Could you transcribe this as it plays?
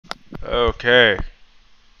Okay,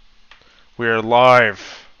 we are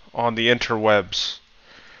live on the interwebs.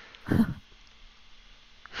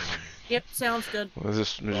 Yep, sounds good. Let's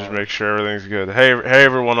just make sure everything's good. Hey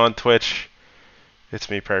everyone on Twitch. It's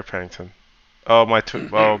me, Perry Pennington. Oh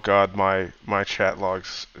oh god, my chat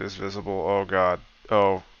logs is visible. Oh god.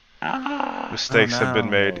 Oh, mistakes have been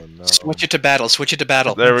made. Oh, no. Switch it to battle. Switch it to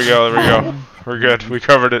battle. There we go. We're good. We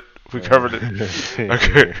covered it.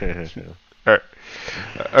 Okay. All right.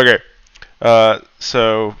 Okay.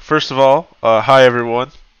 So first of all, hi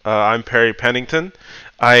everyone. I'm Perry Pennington.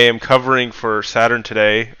 I am covering for Saturn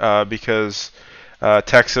today because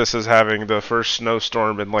Texas is having the first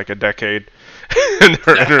snowstorm in like a decade, and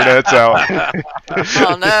their internet's out.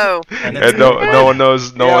 Oh no! And no one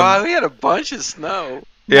knows. We had a bunch of snow.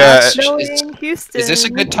 Yeah. Snowing in Houston. Is this a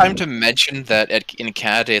good time to mention that in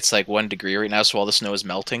Canada it's like 1 degree right now, so all the snow is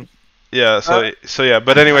melting? Yeah. So yeah.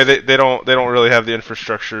 But anyway, they don't really have the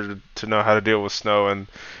infrastructure to know how to deal with snow, and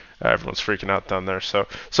everyone's freaking out down there. So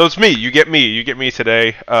it's me. You get me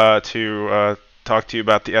today to talk to you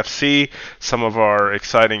about the FC, some of our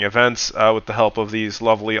exciting events with the help of these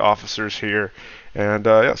lovely officers here. And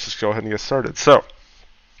yeah, let's just go ahead and get started. So,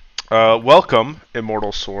 welcome,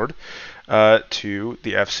 Immortal Sword, to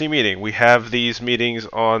the FC meeting. We have these meetings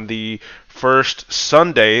on the first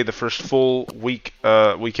Sunday, the first full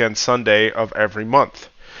weekend Sunday of every month.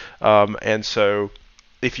 And so,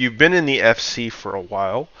 if you've been in the FC for a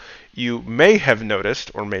while, you may have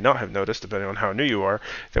noticed, or may not have noticed, depending on how new you are,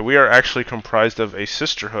 that we are actually comprised of a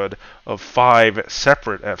sisterhood of 5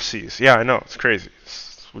 separate FCs. Yeah, I know, it's crazy.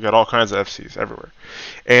 We got all kinds of FCs everywhere.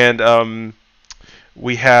 And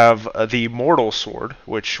we have the Mortal Sword,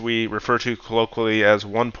 which we refer to colloquially as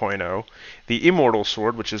 1.0, the Immortal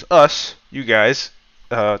Sword, which is us, you guys,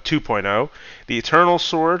 2.0, the Eternal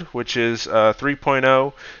Sword, which is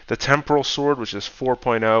 3.0, the Temporal Sword, which is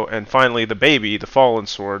 4.0, and finally the baby, the Fallen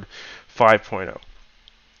Sword, 5.0.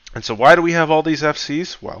 And so why do we have all these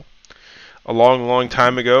FCs? Well, a long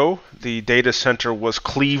time ago, the data center was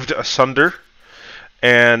cleaved asunder,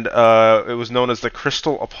 and it was known as the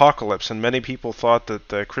Crystal Apocalypse, and many people thought that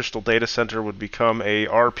the Crystal Data Center would become a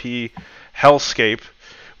RP hellscape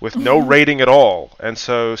with no rating at all. And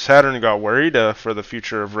so Saturn got worried for the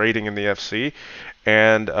future of rating in the FC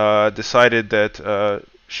and decided that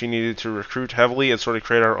she needed to recruit heavily and sort of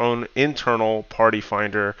create our own internal party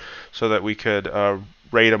finder so that we could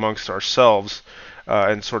raid amongst ourselves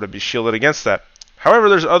and sort of be shielded against that. However,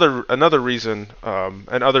 there's another reason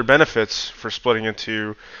and other benefits for splitting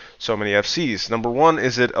into so many FCs. Number one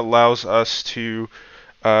is it allows us to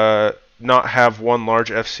not have one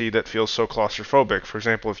large FC that feels so claustrophobic. For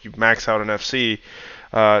example, if you max out an FC,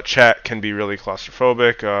 chat can be really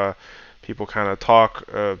claustrophobic. People kind of talk.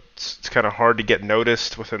 It's kind of hard to get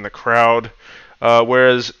noticed within the crowd.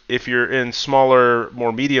 Whereas if you're in smaller,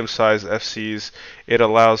 more medium-sized FCs, it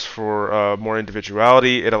allows for more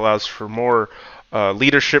individuality. It allows for more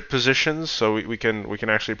leadership positions, so we can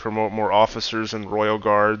actually promote more officers and royal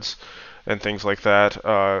guards and things like that.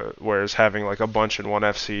 Whereas having like a bunch in one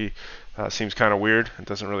FC seems kind of weird. It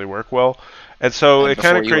doesn't really work well, and so it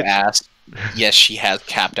kind of creates. Asked, yes, she has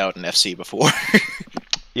capped out an FC before.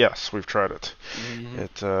 Yes, we've tried it.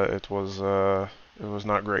 It was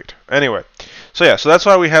not great. Anyway, so yeah, so that's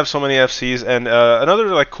why we have so many FCs. And another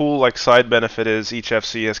like cool like side benefit is each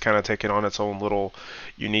FC has kind of taken on its own little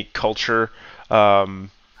unique culture.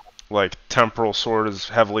 Like Temporal Sword is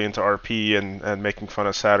heavily into RP and making fun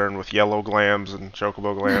of Saturn with yellow glams and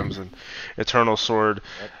chocobo glams, and Eternal Sword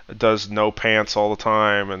does no pants all the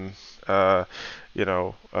time, and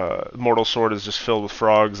Mortal Sword is just filled with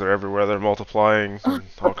frogs. They're everywhere. They're multiplying and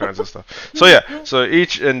all kinds of stuff. So yeah, so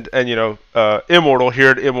each and Immortal,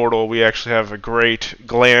 here at Immortal, we actually have a great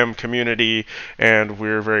glam community, and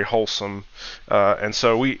we're very wholesome. And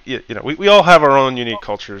so we all have our own unique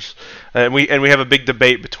cultures, and we have a big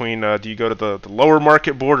debate between do you go to the lower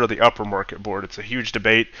market board or the upper market board? It's a huge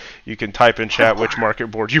debate. You can type in chat which market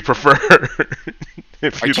board you prefer.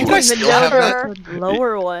 If Are you like. guys still have that?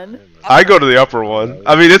 Lower one. I go to the upper one.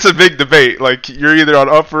 I mean, it's a big debate. Like, you're either on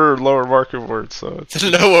upper or lower market board, so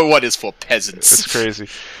The lower one is for peasants. it's crazy.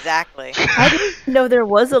 Exactly. I didn't know there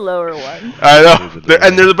was a lower one. I know,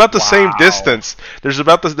 and they're about the same distance. They're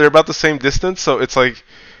about the same distance, so it's like,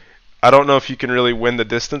 I don't know if you can really win the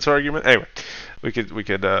distance argument. Anyway, we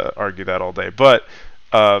could argue that all day. But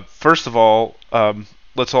first of all,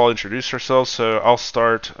 let's all introduce ourselves. So I'll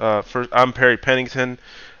start. First, I'm Perry Pennington.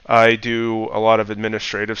 I do a lot of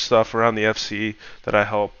administrative stuff around the FC that I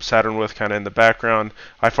help Saturn with kind of in the background.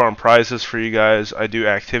 I farm prizes for you guys. I do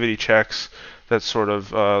activity checks that sort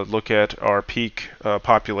of look at our peak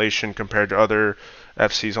population compared to other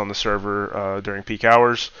FCs on the server during peak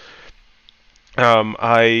hours.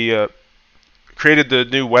 I created the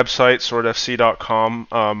new website,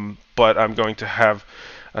 swordfc.com, but I'm going to have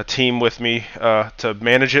a team with me to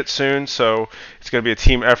manage it soon, so it's going to be a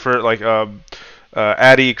team effort. Like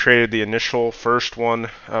Addie created the initial first one,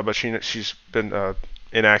 but she's been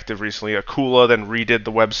inactive recently. Akula then redid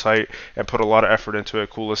the website and put a lot of effort into it.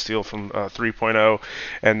 Akula Steel from 3.0,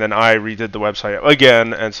 and then I redid the website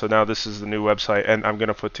again, and so now this is the new website, and I'm going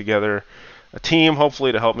to put together a team,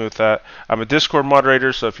 hopefully, to help me with that. I'm a Discord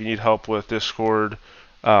moderator, so if you need help with Discord,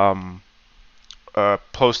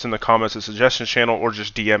 post in the comments a suggestion channel, or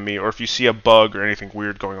just DM me. Or if you see a bug or anything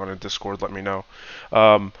weird going on in Discord, let me know.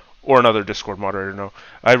 Or another Discord moderator know.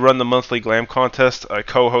 I run the monthly Glam contest. I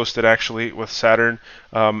co-host it actually with Saturn,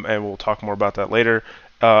 and we'll talk more about that later.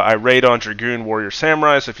 I raid on Dragoon, Warrior,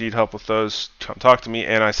 Samurai, so if you need help with those, come talk to me.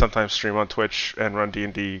 And I sometimes stream on Twitch and run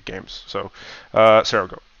D&D games. So, Sarah,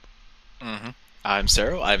 go. I'm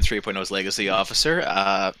Sero. I'm 3.0's Legacy Officer,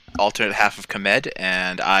 alternate half of Komed,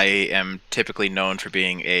 and I am typically known for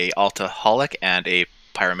being a Altaholic and a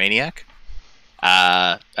Pyromaniac.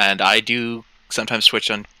 And I do sometimes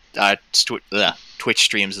Twitch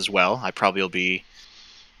streams as well. I probably will be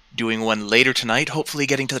doing one later tonight, hopefully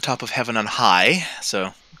getting to the top of Heaven on High,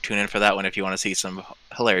 so tune in for that one if you want to see some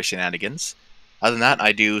hilarious shenanigans. Other than that,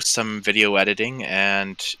 I do some video editing,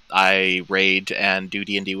 and I raid and do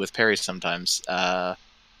D&D with Perry sometimes.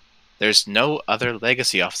 There's no other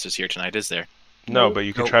Legacy officers here tonight, is there? No, but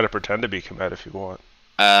you can try to pretend to be Komet if you want.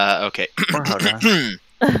 Okay. Or Hugga.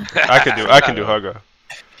 I can do Hugga.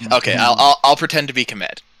 Okay, I'll pretend to be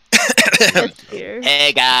Komet. Here.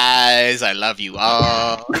 Hey guys, I love you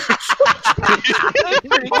all.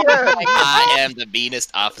 I am the meanest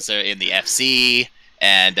officer in the FC.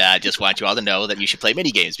 And just want you all to know that you should play mini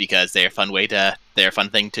games because they're a fun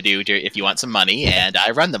thing to do if you want some money. And I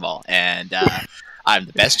run them all. And I'm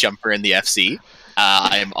the best jumper in the FC.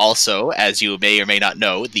 I am also, as you may or may not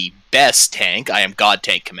know, the best tank. I am God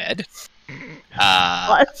Tank Komed.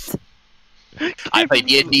 What? I play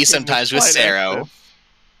D&D sometimes with Sero.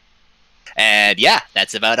 And yeah,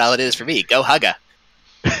 that's about all it is for me. Go Hugga.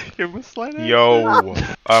 Yo,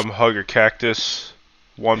 I'm Hugger Cactus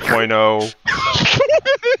 1.0.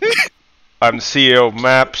 I'm the CEO of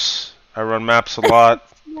Maps. I run Maps a lot.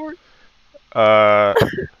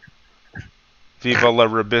 Viva la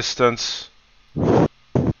Resistance. Go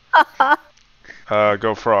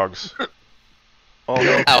Frogs. Oh,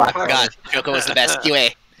 I forgot. Joko was the best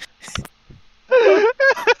QA.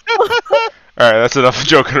 Alright, that's enough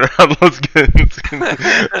joking around. Let's get to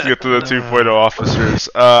the 2.0 officers.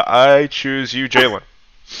 I choose you, Jalen.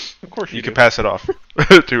 Of course You do. can pass it off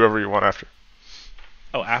to whoever you want after.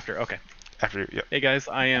 Oh, after. Okay. After you, yeah. Hey guys,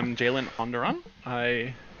 I am Jalen Onderon.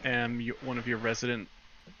 I am one of your resident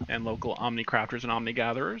and local Omni Crafters and Omni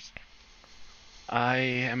Gatherers. I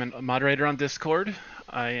am a moderator on Discord.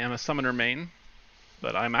 I am a summoner main,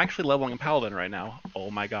 but I'm actually leveling a paladin right now.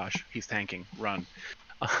 Oh my gosh, he's tanking. Run.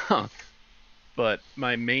 But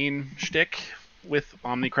my main shtick with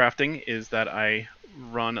Omni Crafting is that I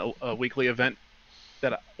run a weekly event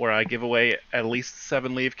where I give away at least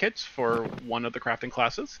 7 leave kits for one of the crafting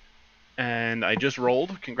classes. And I just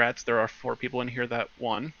rolled. Congrats, there are 4 people in here that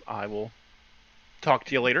won. I will talk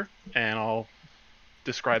to you later, and I'll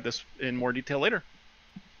describe this in more detail later.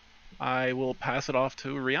 I will pass it off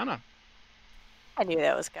to Rihanna. I knew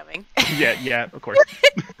that was coming. Yeah, of course.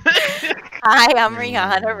 Hi, I'm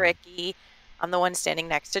Rihanna Ricky. I'm the one standing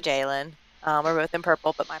next to Jalen. We're both in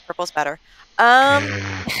purple, but my purple's better.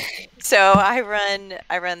 So I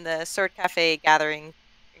run the Sword Cafe gathering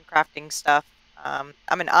and crafting stuff. I'm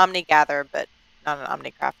an Omni gatherer, but not an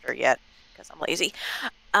Omni crafter yet because I'm lazy.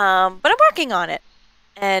 But I'm working on it.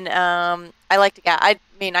 And I like to I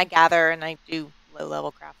gather and I do low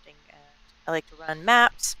level crafting. And I like to run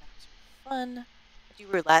maps. Maps are fun. I do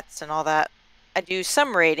roulettes and all that. I do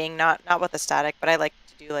some raiding, not with the static, but I like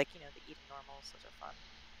to do the Eden normals. Those are fun.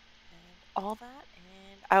 And all that.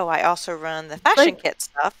 And I also run the fashion kit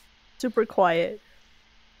stuff. Super quiet.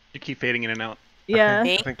 You keep fading in and out. Yeah.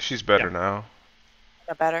 Me? I think she's better now. Is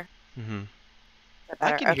that better? Mm-hmm. Is that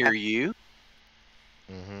better? I can hear you.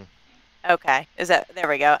 Okay. There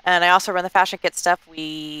we go. And I also run the fashion kit stuff.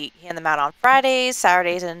 We hand them out on Fridays,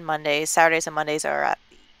 Saturdays, and Mondays. Saturdays and Mondays are at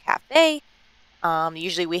the cafe.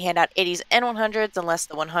 Usually we hand out 80s and 100s unless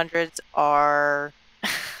the 100s are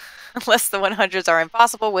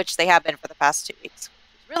impossible, which they have been for the past 2 weeks.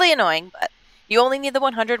 It's really annoying, but you only need the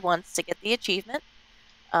 100 once to get the achievement.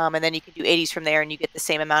 And then you can do 80s from there and you get the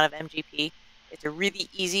same amount of MGP. It's a really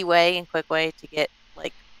easy way and quick way to get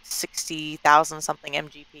 60,000 something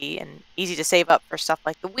MGP, and easy to save up for stuff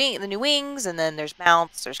like the new wings, and then there's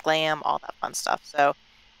mounts, there's glam, all that fun stuff. So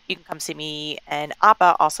you can come see me, and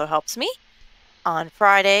Appa also helps me on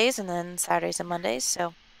Fridays and then Saturdays and Mondays.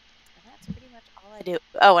 So that's pretty much all I do.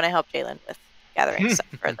 Oh, and I help Jalen with gathering stuff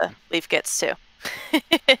for the leaf kits too.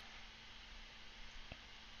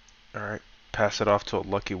 All right, pass it off to a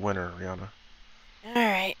lucky winner, Rihanna.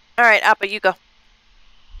 All right, Appa, you go.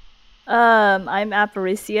 I'm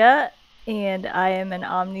Aparicia, and I am an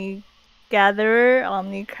Omni gatherer,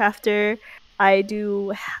 Omni crafter. I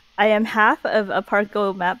am half of a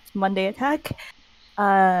Parko Maps Monday Attack.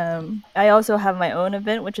 I also have my own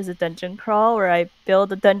event, which is a dungeon crawl, where I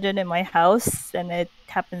build a dungeon in my house, and it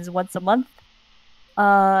happens once a month.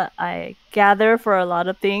 I gather for a lot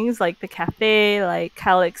of things, like the cafe, like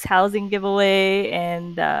Calyx housing giveaway,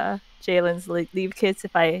 and Jalen's leave kits,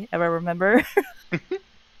 if I ever remember.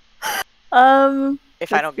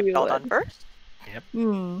 If I don't get called on first. Yep.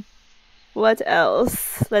 What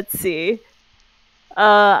else? Let's see.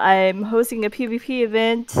 I'm hosting a PvP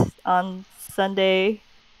event on Sunday,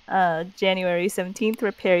 January 17th,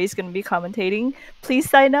 where Perry's going to be commentating. Please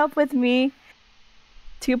sign up with me.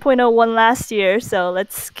 2.0 won last year, so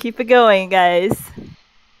let's keep it going, guys.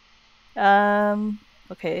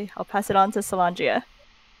 Okay, I'll pass it on to Salandria.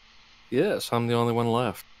 Yes, I'm the only one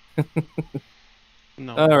left.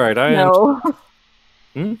 No. All right, No.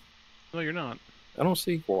 No, you're not. I don't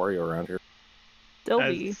see Wario around here.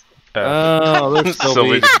 Sylvie. Oh, there's Sylvie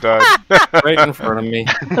Sylvie just died. right in front of me.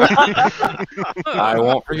 I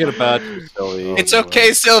won't forget about you, Sylvie. It's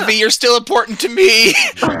okay, Sylvie. You're still important to me.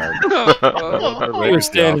 You're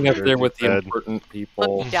standing up there with the important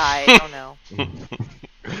people. Look, he died. Oh no.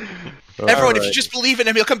 Everyone, if you right. just believe in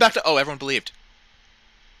him, he'll come back to. Oh, everyone believed.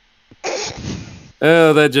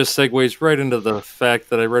 Oh, that just segues right into the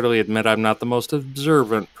fact that I readily admit I'm not the most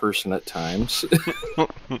observant person at times.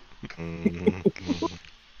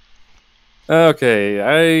 Okay,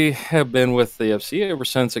 I have been with the FC ever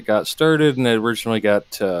since it got started, and it originally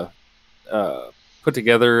got put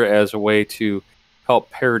together as a way to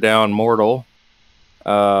help pare down Immortal.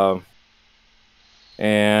 And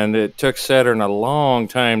it took Saturn a long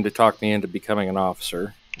time to talk me into becoming an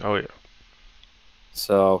officer. Oh yeah.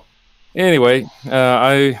 So, anyway,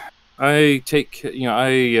 I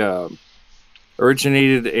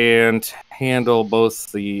originated and handle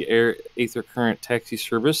both the Aether Current taxi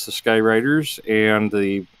service, the Skyriders, and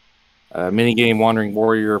the minigame Wandering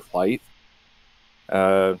Warrior of Light.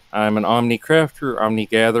 I'm an Omni Crafter, Omni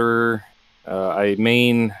Gatherer. I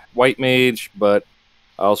main White Mage, but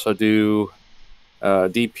I also do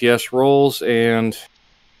DPS roles and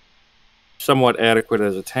somewhat adequate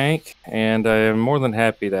as a tank. And I am more than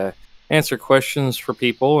happy to answer questions for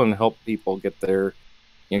people and help people get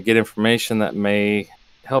get information that may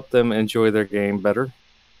help them enjoy their game better.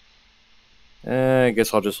 I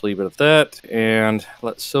guess I'll just leave it at that and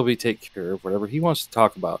let Sylvie take care of whatever he wants to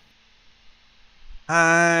talk about.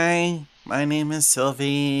 Hi, my name is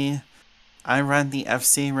Sylvie. I run the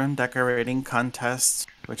FC Room Decorating Contest,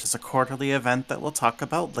 which is a quarterly event that we'll talk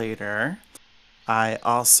about later. I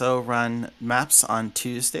also run maps on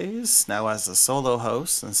Tuesdays, now as a solo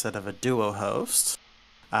host instead of a duo host.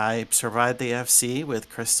 I provide the FC with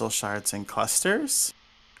crystal shards and clusters.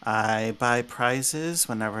 I buy prizes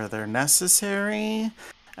whenever they're necessary.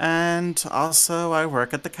 And also I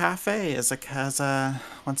work at the cafe as a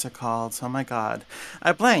what's it called? Oh my god.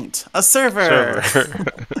 I blanked. A server!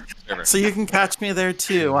 So you can catch me there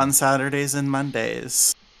too on Saturdays and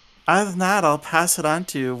Mondays. Other than that, I'll pass it on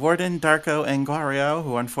to Warden, Darko, and Guario,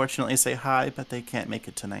 who unfortunately say hi, but they can't make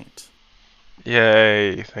it tonight.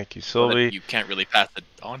 Yay! Thank you, Well, Sylvie. you can't really pass it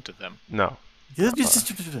on to them. No. Yeah,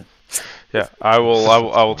 Yeah, I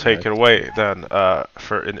will take it away then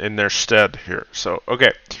for in their stead here. So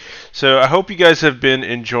okay, so I hope you guys have been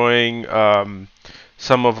enjoying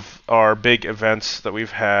some of our big events that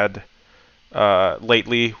we've had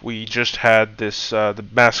lately. We just had this the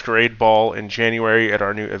Masquerade Ball in January at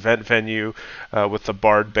our new event venue with the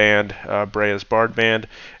Bard Band, Brea's Bard Band,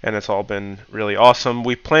 and it's all been really awesome.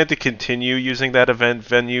 We plan to continue using that event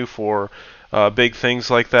venue for big things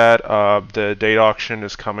like that. The date auction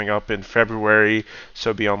is coming up in February,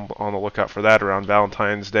 so be on the lookout for that around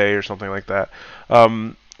Valentine's Day or something like that.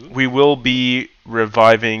 We will be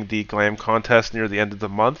reviving the Glam contest near the end of the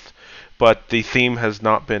month, but the theme has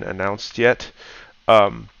not been announced yet.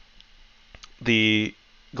 The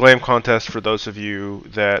Glam contest, for those of you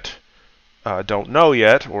that don't know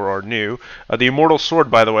yet or are new, the Immortal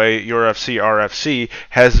Sword, by the way, your FC RFC,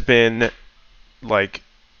 has been like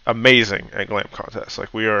amazing at glam contests.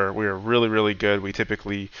 Like we are really really good. We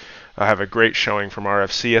typically have a great showing from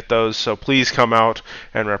RFC at those. So please come out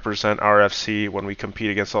and represent RFC when we compete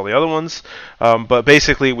against all the other ones. But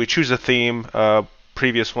basically, we choose a theme.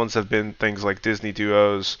 Previous ones have been things like Disney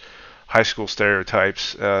duos, high school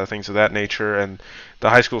stereotypes, things of that nature. And the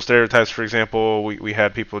high school stereotypes, for example, we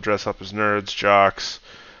had people dress up as nerds, jocks,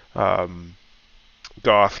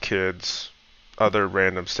 goth kids, other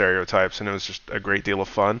random stereotypes, and it was just a great deal of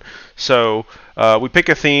fun. So we pick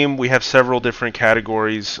a theme. We have several different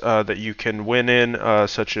categories that you can win in,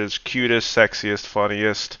 such as cutest, sexiest,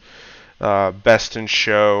 funniest, best in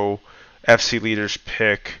show, FC leaders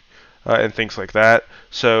pick, and things like that.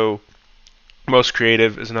 So most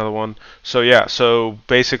creative is another one. So yeah, so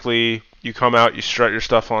basically you come out, you strut your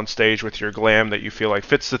stuff on stage with your glam that you feel like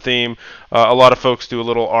fits the theme. A lot of folks do a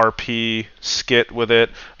little RP skit with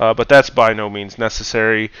it, but that's by no means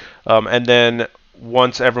necessary. And then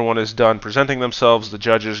once everyone is done presenting themselves, the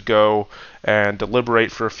judges go and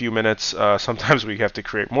deliberate for a few minutes. Sometimes we have to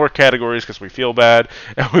create more categories because we feel bad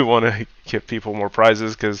and we want to give people more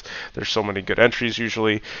prizes because there's so many good entries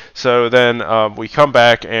usually. So then we come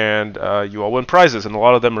back and you all win prizes, and a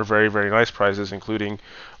lot of them are very, very nice prizes, including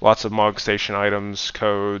lots of Mog Station items,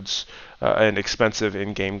 codes, and expensive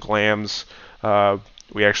in-game glams.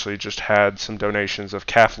 We actually just had some donations of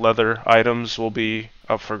calf leather items will be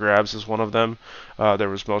up for grabs as one of them. There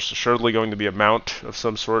was most assuredly going to be a mount of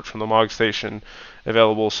some sort from the Mog Station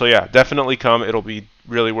available. So yeah, definitely come. It'll be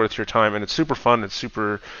really worth your time, and it's super fun. It's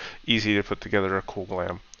super easy to put together a cool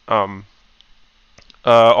glam.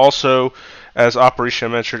 Also, as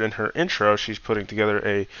Operation mentioned in her intro, she's putting together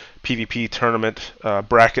a PvP tournament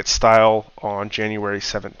bracket style on January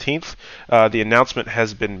 17th. The announcement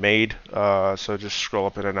has been made, so just scroll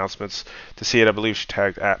up in announcements to see it. I believe she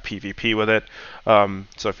tagged at PvP with it.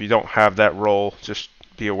 So if you don't have that role, just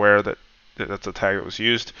be aware that that's a tag that was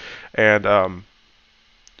used. And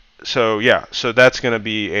so yeah, so that's going to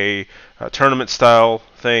be a tournament style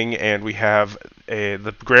thing, and we have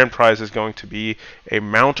the grand prize is going to be a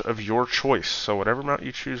mount of your choice. So whatever mount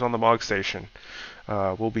you choose on the Mog Station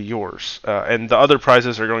will be yours. And the other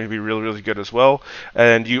prizes are going to be really, really good as well.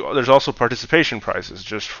 And there's also participation prizes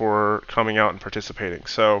just for coming out and participating.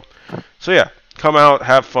 So yeah, come out,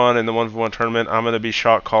 have fun in the 1v1 tournament. I'm going to be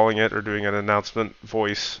shot calling it or doing an announcement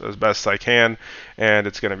voice as best I can, and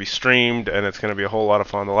it's going to be streamed, and it's going to be a whole lot of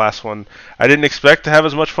fun. The last one, I didn't expect to have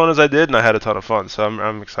as much fun as I did, and I had a ton of fun, so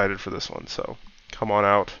I'm excited for this one. So come on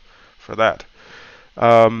out for that.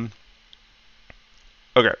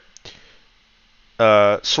 Okay.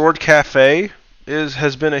 Sword Cafe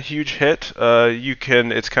has been a huge hit.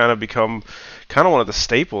 It's kind of become one of the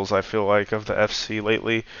staples, I feel like, of the FC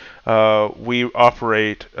lately. We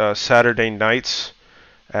operate Saturday nights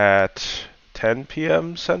at 10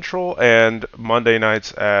 p.m. Central and Monday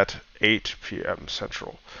nights at 8 p.m.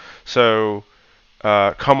 Central. So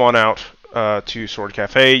come on out to Sword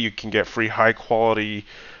Cafe. You can get free high quality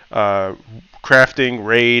crafting,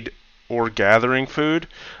 raid, or gathering food,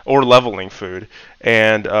 or leveling food.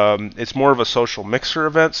 And it's more of a social mixer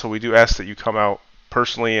event, so we do ask that you come out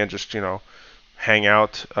personally and just, hang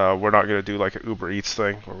out. We're not going to do like an Uber Eats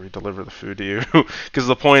thing where we deliver the food to you, because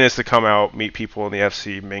the point is to come out, meet people in the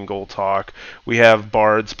FC, mingle, talk. We have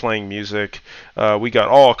bards playing music. We got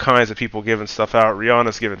all kinds of people giving stuff out.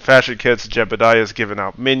 Rihanna's giving fashion kits. Jebediah's giving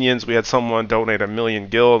out minions. We had someone donate 1 million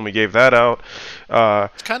gil, and we gave that out.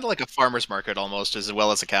 It's kind of like a farmer's market almost, as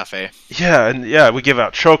well as a cafe. Yeah, and we give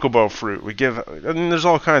out chocobo fruit. There's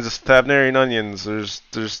all kinds of Stabnarian onions. There's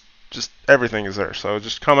just everything is there. So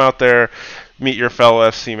just come out there, meet your fellow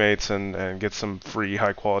FC mates, and get some free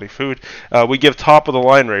high quality food. We give top of the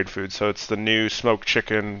line raid food, so it's the new smoked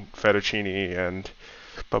chicken, fettuccine, and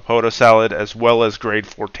popoto salad, as well as grade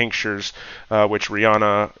 4 tinctures, which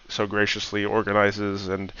Rihanna so graciously organizes,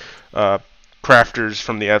 and crafters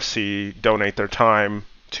from the FC donate their time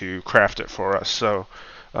to craft it for us. So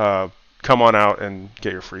come on out and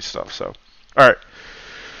get your free stuff. So all right.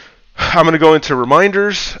 I'm going to go into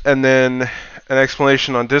reminders and then an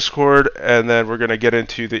explanation on Discord, and then we're going to get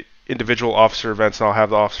into the individual officer events, and I'll have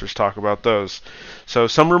the officers talk about those. So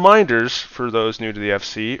some reminders for those new to the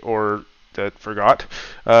FC or that forgot.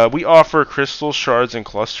 We offer crystals, shards, and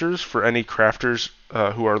clusters for any crafters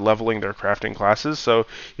who are leveling their crafting classes. So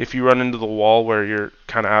if you run into the wall where you're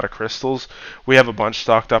kind of out of crystals, we have a bunch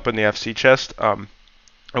stocked up in the FC chest, and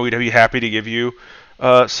we'd be happy to give you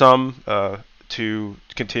some to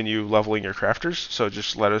continue leveling your crafters. So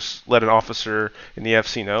just let an officer in the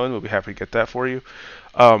FC know, and we'll be happy to get that for you.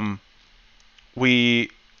 We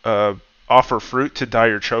offer fruit to dye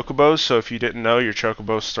your chocobos. So if you didn't know, your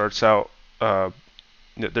chocobo starts out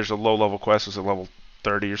there's a low level quest. It's a level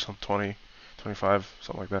 30 or something, 20, 25,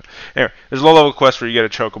 something like that. Anyway, there's a low level quest where you get a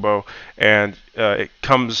chocobo, and it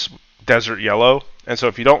comes desert yellow. And so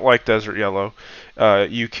if you don't like desert yellow,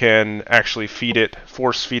 you can actually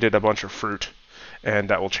force feed it a bunch of fruit, and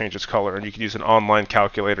that will change its color. And you can use an online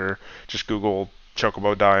calculator. Just Google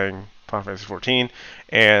chocobo dying Final Fantasy 14,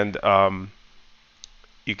 and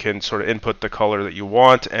you can sort of input the color that you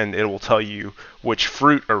want, and it will tell you which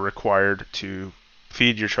fruit are required to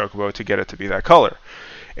feed your chocobo to get it to be that color.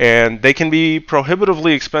 And they can be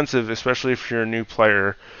prohibitively expensive, especially if you're a new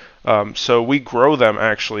player. So we grow them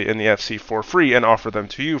actually in the FC for free and offer them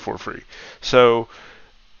to you for free. So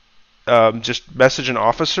just message an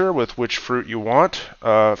officer with which fruit you want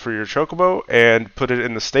for your chocobo, and put it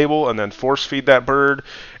in the stable, and then force feed that bird,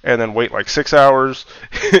 and then wait like 6 hours,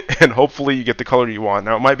 and hopefully you get the color you want.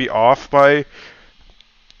 Now it might be off by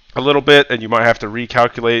a little bit, and you might have to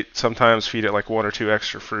recalculate. Sometimes feed it like 1 or 2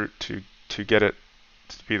 extra fruit to get it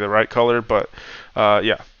to be the right color. But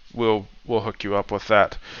yeah, we'll hook you up with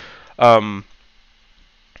that.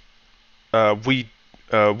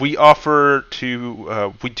 We offer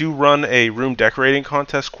to we do run a room decorating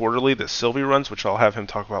contest quarterly that Sylvie runs, which I'll have him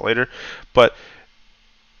talk about later. But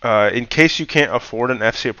in case you can't afford an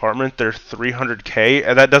FC apartment, they're 300K,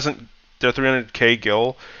 and they're 300K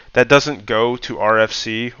gil. That doesn't go to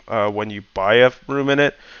RFC when you buy a room in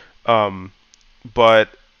it, but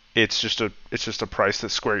it's just a price that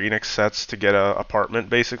Square Enix sets to get a apartment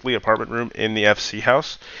room in the FC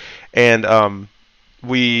house. And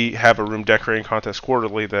we have a room decorating contest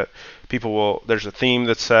quarterly that there's a theme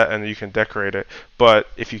that's set and you can decorate it. But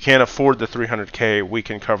if you can't afford the 300K, we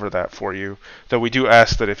can cover that for you. Though we do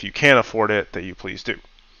ask that if you can't afford it, that you please do.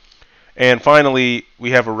 And finally,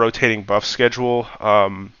 we have a rotating buff schedule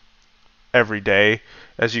every day.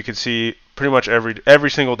 As you can see, pretty much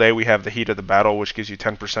every single day we have the Heat of the Battle, which gives you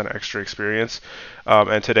 10% extra experience.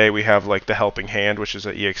 And today we have like the Helping Hand, which is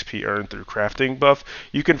an EXP earned through crafting buff.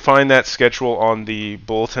 You can find that schedule on the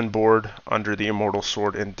bulletin board under the Immortal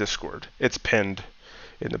Sword in Discord. It's pinned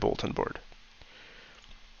in the bulletin board.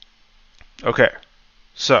 Okay,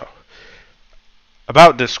 so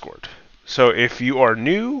about Discord. So if you are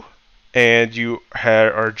new and you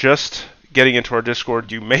are just getting into our Discord,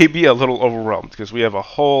 you may be a little overwhelmed because we have a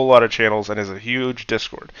whole lot of channels and it's a huge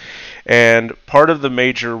Discord. And one of the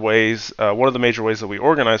major ways that we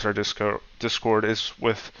organize our Discord is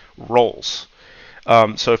with roles.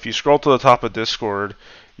 So if you scroll to the top of Discord,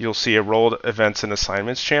 you'll see a rolled events and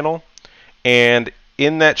assignments channel. And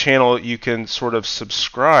in that channel, you can sort of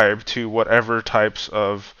subscribe to whatever types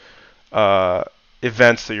of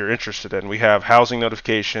events that you're interested in. We have housing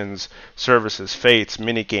notifications, services, fates,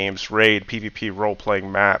 mini games, raid, PvP,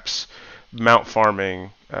 role-playing maps, mount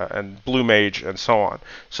farming, and blue mage, and so on.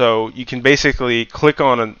 So you can basically click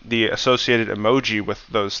on the associated emoji with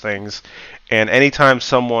those things, and anytime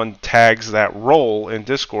someone tags that role in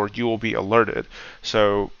Discord, you will be alerted.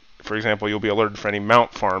 So for example, you'll be alerted for any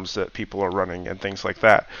mount farms that people are running and things like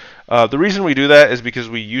that. The reason we do that is because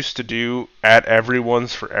we used to do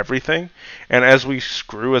 @everyone's for everything, and as we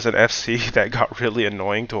grew as an FC, that got really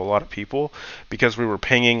annoying to a lot of people because we were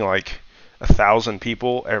pinging like 1,000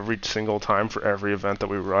 people every single time for every event that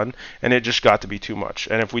we run, and it just got to be too much.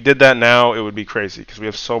 And if we did that now, it would be crazy because we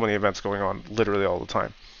have so many events going on literally all the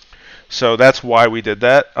time. So that's why we did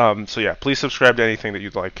that. So yeah, please subscribe to anything that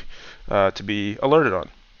you'd like to be alerted on.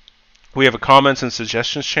 We have a comments and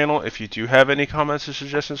suggestions channel if you do have any comments or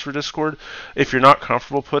suggestions for Discord. If you're not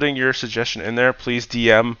comfortable putting your suggestion in there, please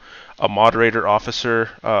DM a moderator officer,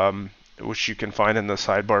 which you can find in the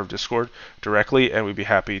sidebar of Discord directly, and we'd be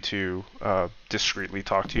happy to discreetly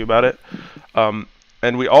talk to you about it.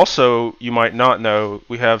 And we also, you might not know,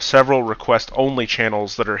 we have several request-only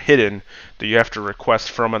channels that are hidden that you have to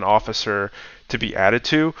request from an officer to be added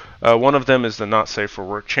to. One of them is the Not Safe for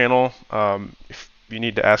Work channel. If you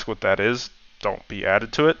need to ask what that is, don't be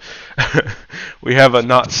added to it. We have a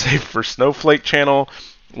Not Safe for Snowflake channel,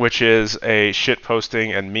 which is a shit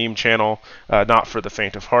posting and meme channel, not for the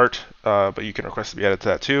faint of heart, but you can request to be added to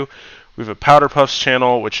that too. We have a Powder Puffs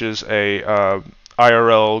channel, which is a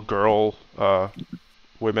IRL girl,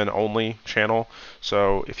 women only channel.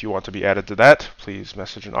 So if you want to be added to that, please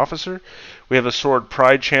message an officer. We have a Sword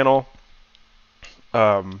Pride channel,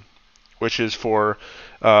 which is for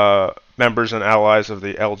members and allies of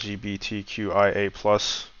the LGBTQIA+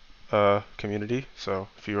 community. So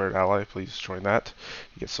if you are an ally, please join that.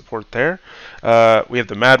 You get support there. We have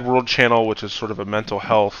the Mad World channel, which is sort of a mental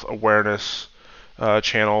health awareness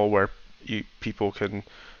channel where people can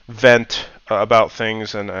vent about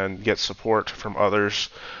things and get support from others.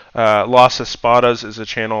 Las Espadas is a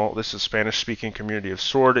channel. This is Spanish-speaking community of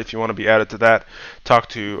Sword. If you want to be added to that, talk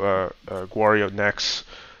to Guario Nex,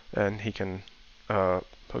 and he can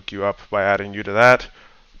hook you up by adding you to that.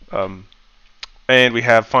 And we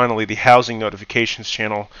have finally the housing notifications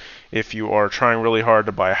channel. If you are trying really hard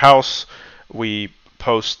to buy a house, we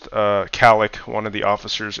post Calic, one of the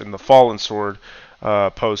officers in the Fallen Sword,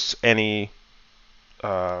 posts any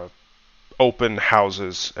open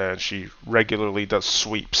houses, and she regularly does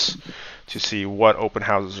sweeps to see what open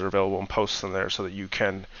houses are available and posts them there so that you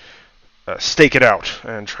can stake it out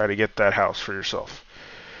and try to get that house for yourself.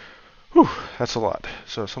 Whew, that's a lot.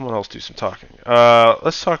 So someone else do some talking.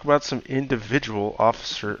 Let's talk about some individual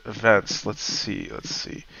officer events. Let's see.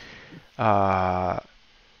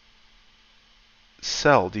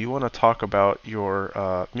 Cell, do you want to talk about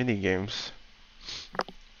your mini games?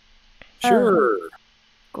 Sure.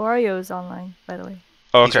 Gorio's online, by the way.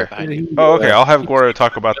 Oh, He's okay. right behind you. Oh, okay. I'll have Guario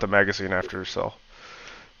talk about the magazine after Cell.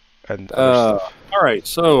 And other stuff. All right.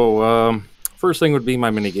 So first thing would be my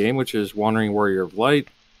mini game, which is Wandering Warrior of Light.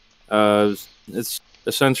 It's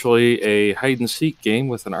essentially a hide and seek game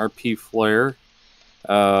with an RP flair.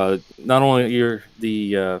 Not only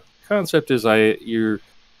the concept is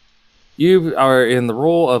you are in the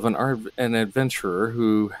role of an adventurer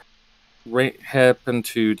who happened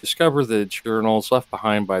to discover the journals left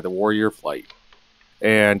behind by the Warrior of Light,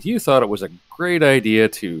 and you thought it was a great idea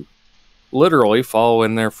to literally follow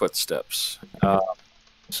in their footsteps.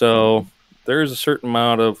 So there's a certain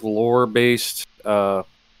amount of lore-based, items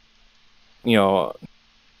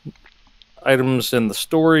in the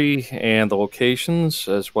story and the locations,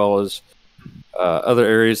 as well as other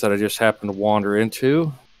areas that I just happen to wander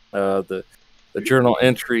into. The journal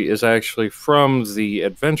entry is actually from the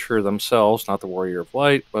adventurer themselves, not the Warrior of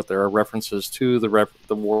Light, but there are references to the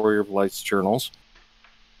Warrior of Light's journals.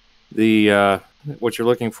 What you're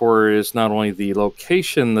looking for is not only the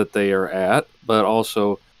location that they are at, but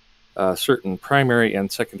also certain primary and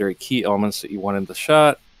secondary key elements that you want in the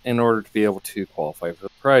shot in order to be able to qualify for the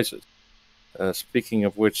prizes. Speaking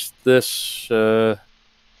of which, there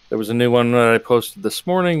was a new one that I posted this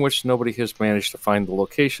morning, which nobody has managed to find the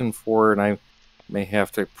location for, and I may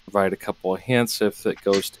have to provide a couple of hints if it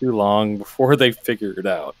goes too long before they figure it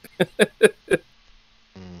out.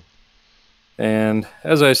 And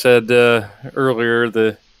as I said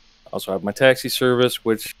earlier, also have my taxi service,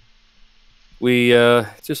 which we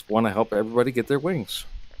just want to help everybody get their wings.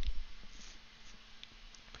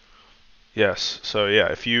 Yes. So yeah,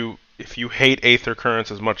 if you hate Aether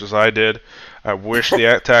Currents as much as I did, I wish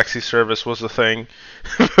the taxi service was a thing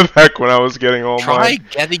back when I was getting all Try mine.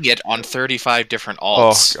 getting it on 35 different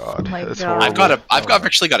Oh alts. god, Oh my that's God. horrible. I've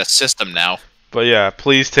actually got a system now. But yeah,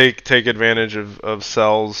 please take advantage of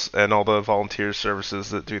Cells and all the volunteer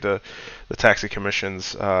services that do the taxi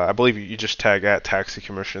commissions. I believe you just tag at taxi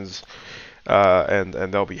commissions, and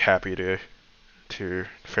they'll be happy to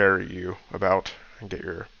ferry you about and get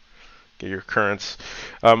your currents.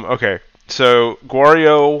 Okay, so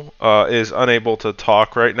Guario is unable to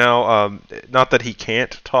talk right now. Not that he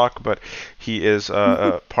can't talk, but he is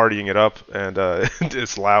partying it up, and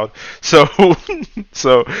it's loud. So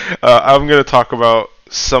I'm going to talk about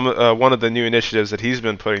one of the new initiatives that he's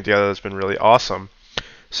been putting together that's been really awesome.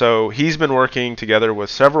 So he's been working together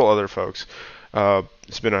with several other folks.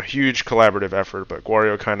 It's been a huge collaborative effort, but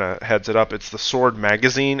Guario kind of heads it up. It's the Sword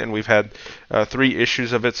magazine, and we've had 3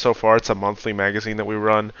 issues of it so far. It's a monthly magazine that we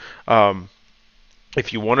run.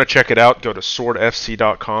 If you want to check it out, go to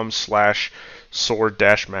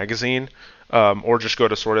swordfc.com/sword-magazine, or just go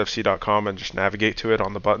to swordfc.com and just navigate to it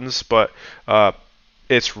on the buttons. But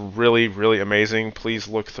it's really, really amazing. Please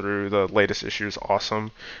look through the latest issue. It's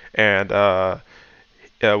awesome. And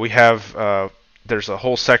we have there's a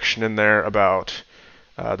whole section in there about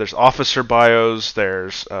there's officer bios.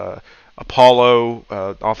 There's Apollo,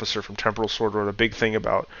 officer from Temporal Sword, wrote a big thing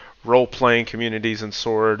about role-playing communities in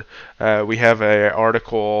Sword. We have an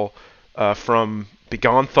article from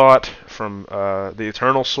Begone Thought from the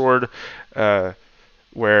Eternal Sword,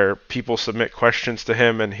 where people submit questions to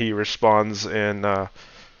him and he responds in a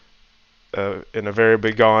very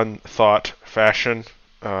Begone Thought fashion.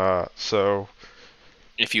 So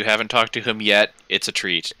If you haven't talked to him yet, it's a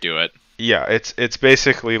treat. Do it. yeah, it's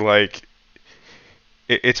basically like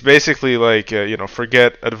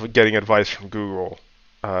forget getting advice from Google.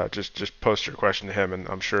 Just post your question to him, and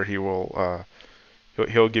I'm sure he will.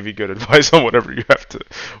 He'll give you good advice on whatever you have to,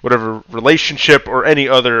 whatever relationship or any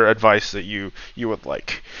other advice that you would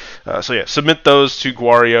like. So yeah, submit those to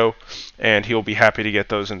Guario, and he'll be happy to get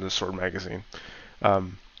those into the Sword magazine.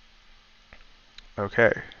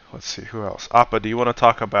 Okay, let's see who else. Appa, do you want to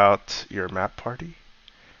talk about your map party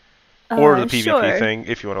or the PvP Sure. thing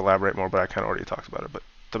if you want to elaborate more? But I kind of already talked about it. But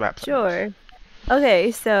the map thing. Sure.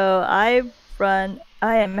 Okay, so I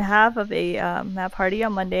am half of a map party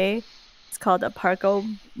on Monday. It's called a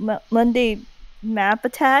Monday Map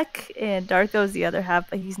Attack, and Darko's the other half,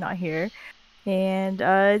 but he's not here. And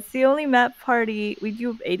it's the only map party we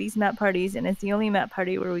do 80s map parties, and it's the only map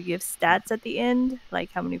party where we give stats at the end,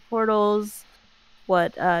 like how many portals,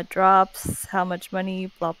 what drops, how much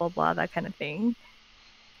money, blah blah blah, that kind of thing.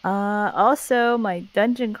 Also, my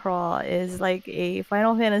dungeon crawl is like a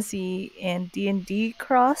Final Fantasy and D&D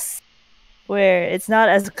cross, where it's not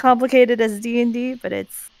as complicated as D&D, but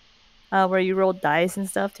it's where you roll dice and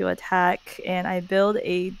stuff to attack. And I build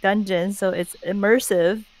a dungeon, so it's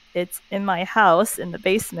immersive. It's in my house in the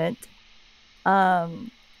basement.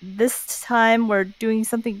 This time we're doing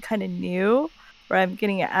something kind of new, where I'm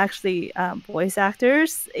getting actually voice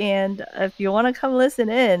actors. And if you want to come listen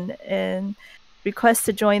in and request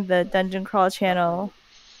to join the Dungeon Crawl channel,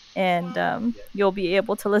 and you'll be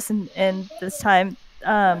able to listen in this time.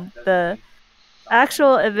 The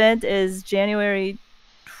actual event is January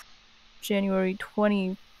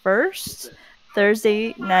 21st,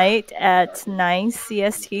 Thursday night at 9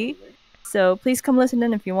 CST. So please come listen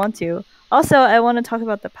in if you want to. Also, I want to talk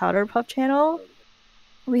about the Powder Puff channel.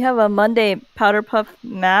 We have a Monday Powder Puff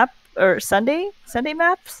map, or Sunday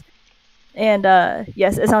maps. And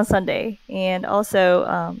yes, it's on Sunday. And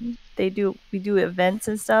also we do events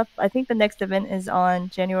and stuff. I think the next event is on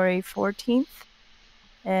January 14th.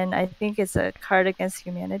 And I think it's a Card Against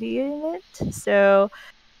Humanity event. So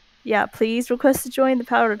yeah, please request to join the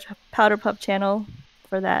Powder Puff channel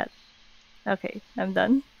for that. Okay, I'm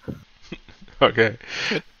done. Okay.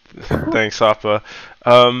 Good. Thanks, Appa.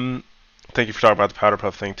 Thank you for talking about the powder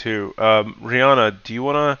puff thing too. Rihanna, do you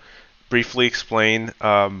want to briefly explain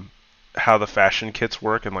how the fashion kits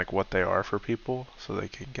work and like what they are for people so they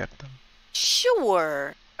can get them?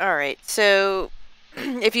 Sure. All right. So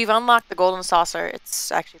if you've unlocked the golden saucer,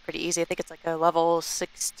 it's actually pretty easy. I think it's like a level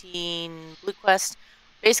 16 blue quest.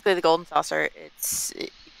 Basically, the golden saucer, it's a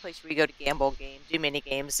place where you go to gamble, do mini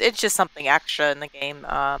games. It's just something extra in the game.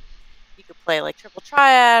 You could play like triple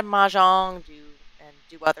triad, mahjong,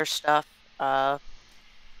 do other stuff.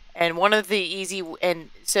 And one of the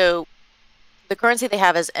so the currency they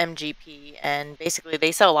have is MGP, and basically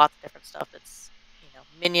they sell lots of different stuff. It's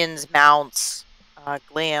minions, mounts,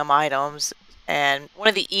 glam items, and one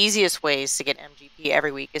of the easiest ways to get MGP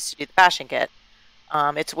every week is to do the fashion kit.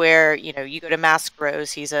 It's where you go to Mask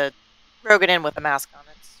Rose. He's a Rogadin with a mask on.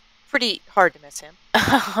 It's pretty hard to miss him.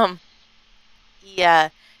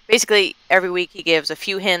 Basically every week he gives a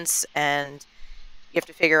few hints, and you have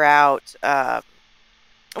to figure out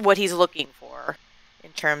what he's looking for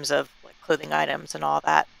in terms of like clothing items and all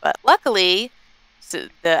that. But luckily, so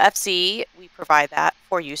the FC, we provide that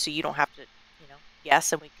for you, so you don't have to,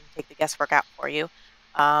 guess, and we can take the guesswork out for you.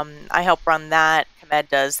 I help run that. Kamed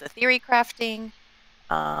does the theory crafting.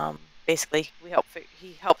 Basically,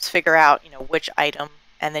 he helps figure out, which item,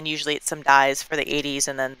 and then usually it's some dies for the 80s,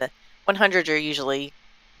 and then the 100s are usually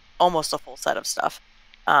almost a full set of stuff.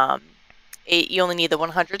 You only need the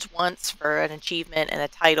 100s once for an achievement and a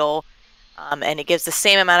title, and it gives the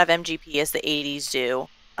same amount of MGP as the 80s do.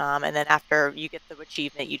 And then after you get the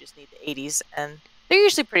achievement, you just need the 80s, and they're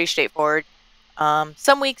usually pretty straightforward.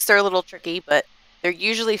 Some weeks they're a little tricky, but they're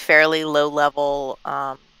usually fairly low level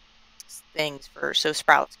things so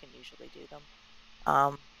Sprouts can usually do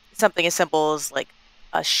them. Something as simple as like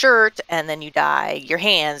a shirt, and then you dye your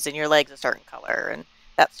hands and your legs a certain color and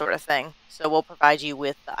that sort of thing. So we'll provide you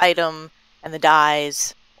with the item and the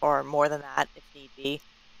dyes, or more than that if need be.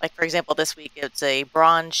 Like for example, this week it's a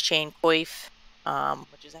bronze chain coif,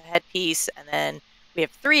 which is a headpiece, and then we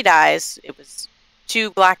have 3 dyes. It was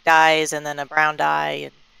 2 black dyes and then a brown dye,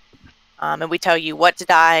 and we tell you what to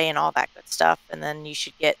dye and all that good stuff, and then you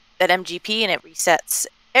should get that MGP, and it resets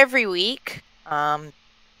every week.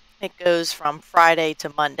 It goes from Friday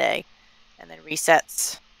to Monday, and then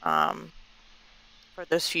resets for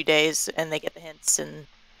those few days, and they get the hints, and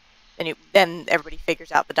then everybody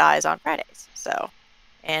figures out the dyes on Fridays.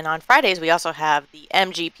 And on Fridays, we also have the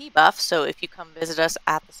MGP buff. So if you come visit us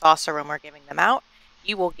at the saucer when we're giving them out,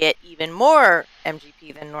 you will get even more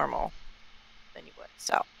MGP than normal than you would.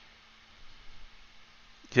 So.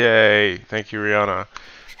 Yay! Thank you, Rihanna.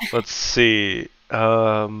 Let's see.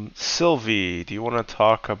 Sylvie, do you want to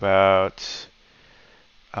talk about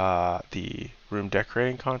the room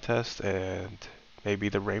decorating contest and maybe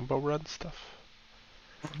the rainbow run stuff?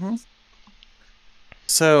 Mm-hmm.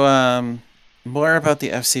 So, more about the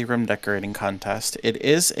FC room decorating contest. It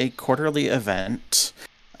is a quarterly event.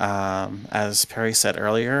 As Perry said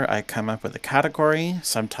earlier, I come up with a category.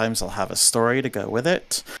 Sometimes I'll have a story to go with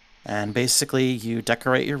it. And basically, you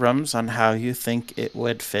decorate your rooms on how you think it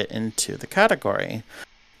would fit into the category.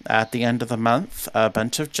 At the end of the month, a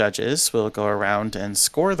bunch of judges will go around and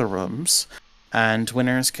score the rooms. And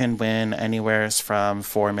winners can win anywhere from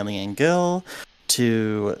 4 million gil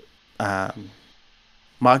to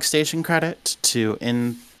Mog Station credit to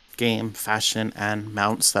in-game fashion and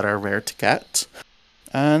mounts that are rare to get,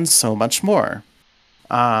 and so much more.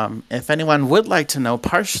 If anyone would like to know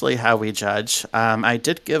partially how we judge, I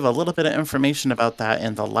did give a little bit of information about that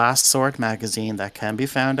in the last Sword magazine that can be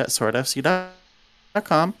found at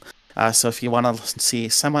swordfc.com. So if you want to see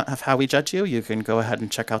somewhat of how we judge you, you can go ahead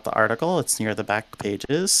and check out the article. It's near the back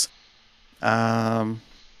pages.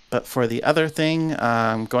 But for the other thing,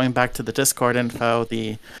 going back to the Discord info,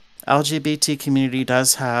 the LGBT community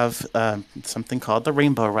does have something called the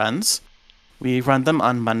Rainbow Runs. We run them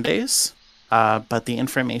on Mondays, but the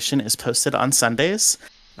information is posted on Sundays.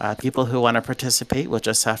 People who want to participate will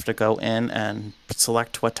just have to go in and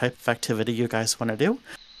select what type of activity you guys want to do.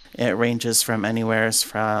 It ranges from anywhere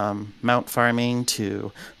from mount farming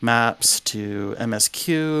to maps to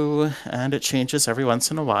MSQ, and it changes every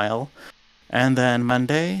once in a while. And then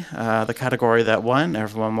Monday, the category that won,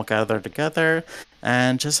 everyone will gather together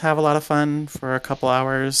and just have a lot of fun for a couple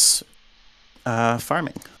hours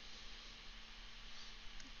farming.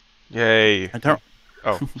 Yay. I don't.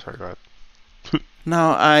 Oh, sorry, go ahead.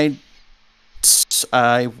 No, I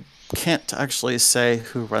can't actually say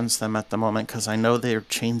who runs them at the moment because I know they're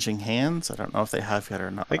changing hands. I don't know if they have yet or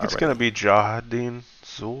not. I think it's going to be Jahadin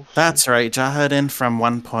Zulf. That's right. Jahadin from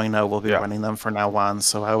 1.0 will be running them from now on,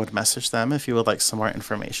 so I would message them if you would like some more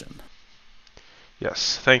information.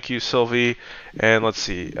 Yes, thank you, Sylvie. And let's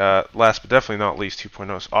see, last but definitely not least,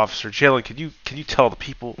 2.0's Officer Jalen. Can you tell the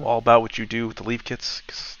people all about what you do with the leave kits?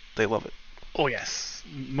 Because they love it. Oh yes,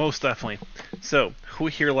 most definitely. So, who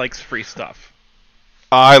here likes free stuff?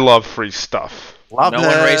 I love free stuff. Love No it.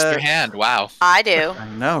 one raised their hand. Wow. I do. I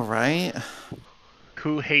know, right?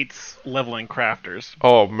 Who hates leveling crafters?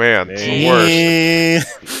 Oh man, it's the Me.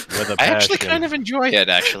 worst. With a I passion. actually kind of enjoy it,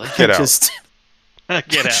 actually. Get out. Just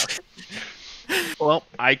Get out. Well,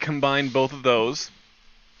 I combine both of those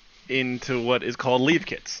into what is called leave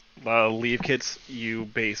kits. Leave kits, you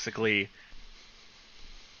basically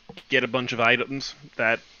get a bunch of items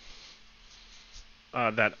that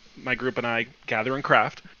that my group and I gather and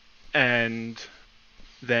craft, and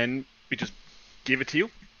then we just give it to you,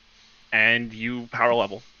 and you power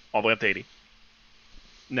level all the way up to 80.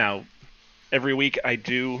 Now, every week I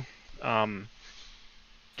do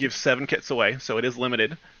give 7 kits away, so it is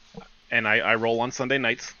limited, and I roll on Sunday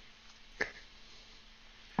nights.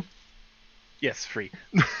 Yes, free.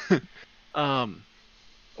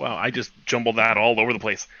 Wow, I just jumbled that all over the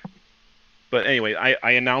place. But anyway,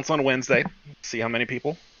 I announce on Wednesday, see how many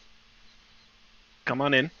people come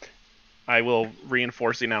on in. I will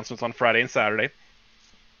reinforce the announcements on Friday and Saturday.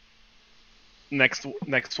 Next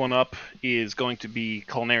one up is going to be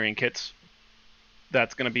Culinarian Kits.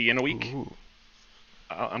 That's going to be in a week.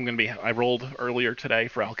 I rolled earlier today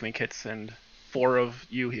for Alchemy Kits, and 4 of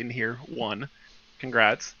you in here won.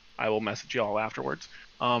 Congrats. I will message you all afterwards.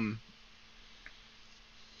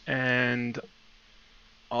 And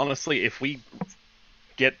honestly, if we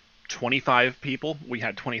get 25 people, we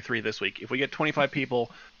had 23 this week. If we get 25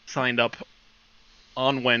 people signed up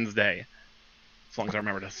on Wednesday, as long as I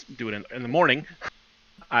remember to do it in the morning,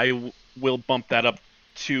 I will bump that up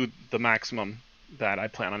to the maximum that I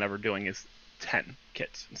plan on ever doing is 10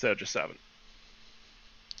 kits instead of just 7.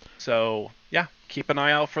 So yeah, keep an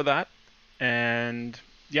eye out for that. And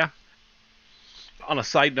yeah, on a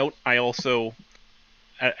side note, I also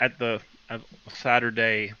at the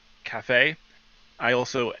Saturday cafe, I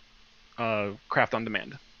also craft on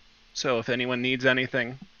demand. So if anyone needs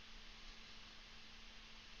anything,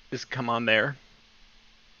 just come on there.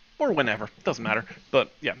 Or whenever. Doesn't matter.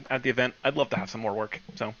 But yeah, at the event, I'd love to have some more work.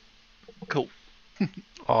 So, cool.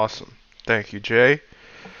 Awesome. Thank you, Jay.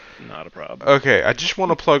 Not a problem. Okay, I just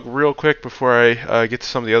want to plug real quick before I get to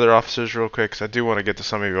some of the other officers real quick, because I do want to get to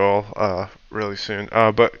some of you all really soon.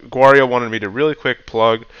 But Guario wanted me to really quick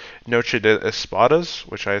plug Noche de Espadas,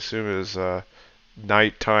 which I assume is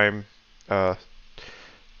nighttime Las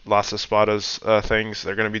Espadas things.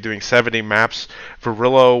 They're going to be doing 70 maps.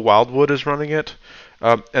 Verillo Wildwood is running it.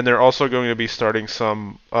 And they're also going to be starting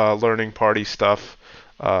some learning party stuff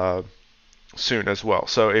soon as well.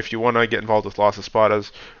 So if you want to get involved with Las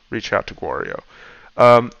Espadas, reach out to Guario.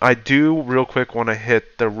 I do real quick want to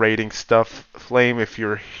hit the rating stuff, Flame. If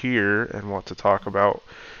you're here and want to talk about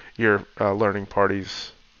your learning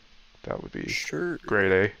parties, that would be Sure.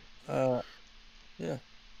 great, eh? Yeah.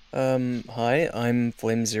 Hi, I'm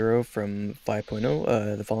Flame Zero from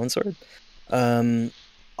 5.0, The Fallen Sword.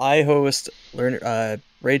 I host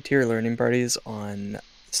raid tier learning parties on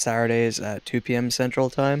Saturdays at 2 p.m. Central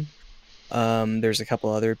Time. There's a couple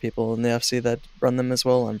other people in the FC that run them as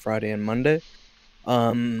well on Friday and Monday.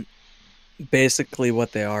 Basically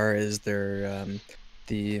what they are is they're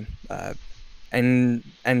the end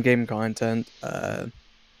game content.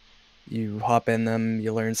 You hop in them,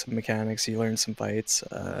 you learn some mechanics, you learn some fights.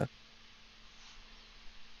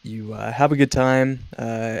 You have a good time.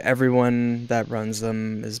 Everyone that runs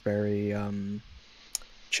them is very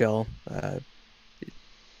chill.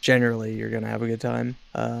 Generally, you're gonna have a good time.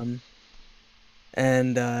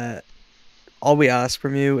 And all we ask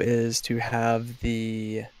from you is to have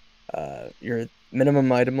the your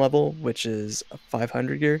minimum item level, which is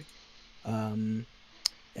 500 gear,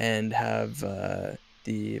 and have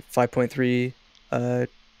the 5.3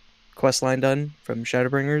 quest line done from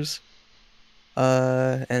Shadowbringers,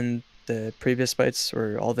 and the previous fights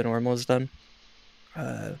or all the normals done.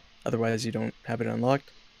 Otherwise, you don't have it unlocked.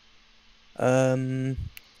 Um,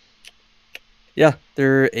 yeah,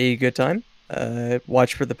 they're a good time.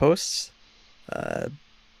 Watch for the posts.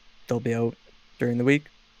 They'll be out during the week.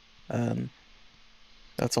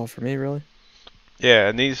 That's all for me, really. Yeah,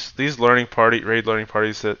 and these raid learning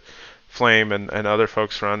parties that Flame and other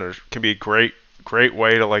folks run can be a great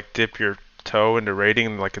way to like dip your toe into raiding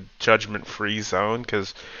in like a judgment free zone,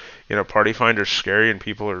 because party finders scary and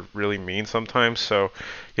people are really mean sometimes. So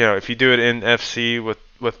if you do it in FC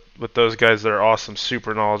with those guys, they're awesome,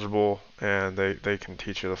 super knowledgeable, and they can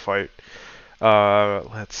teach you the fight.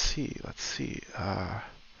 Let's see.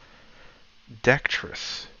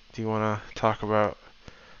 Dectress, do you want to talk about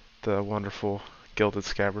the wonderful Gilded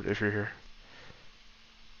Scabbard if you're here?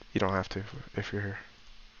 You don't have to if you're here.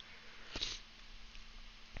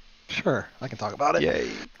 Sure, I can talk about it. Yay.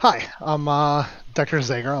 Hi, I'm Dr.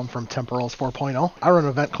 Zager. I'm from Temporals 4.0. I run an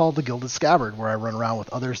event called the Gilded Scabbard, where I run around with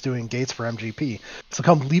others doing gates for MGP. So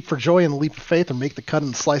come leap for joy and leap of faith and make the cut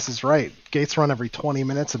and the slices right. Gates run every 20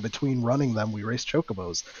 minutes, and between running them, we race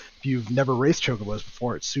chocobos. If you've never raced chocobos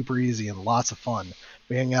before, it's super easy and lots of fun.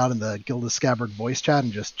 We hang out in the Gilded Scabbard voice chat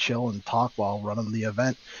and just chill and talk while running the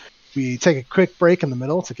event. We take a quick break in the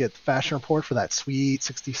middle to get the fashion report for that sweet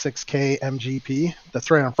 66k MGP. That's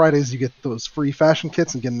right, on Fridays you get those free fashion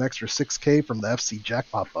kits and get an extra 6k from the FC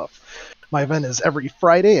jackpot buff. My event is every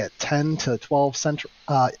Friday at 10 to 12 Central,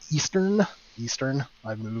 Eastern.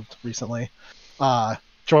 I've moved recently.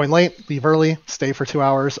 Join late, leave early, stay for 2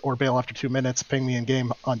 hours, or bail after 2 minutes. Ping me in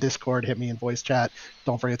game on Discord, hit me in voice chat.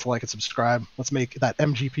 Don't forget to like and subscribe. Let's make that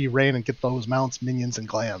MGP rain and get those mounts, minions, and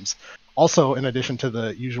glams. Also, in addition to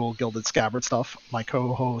the usual Gilded Scabbard stuff, my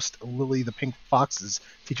co-host Lily the Pink Fox is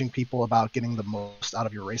teaching people about getting the most out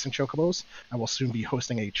of your racing chocobos, and will soon be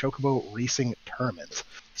hosting a chocobo racing tournament.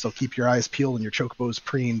 So keep your eyes peeled and your chocobos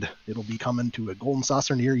preened. It'll be coming to a golden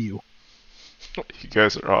saucer near you. You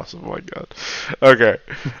guys are awesome. Oh my god. Okay.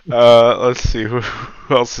 Let's see who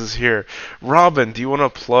else is here. Robin, do you want to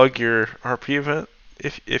plug your RP event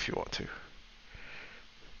if you want to?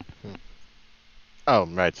 Oh,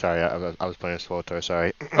 right. Sorry, I was playing Swolto.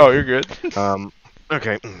 Sorry. Oh, you're good.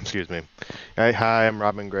 Okay. Excuse me. Hi, I'm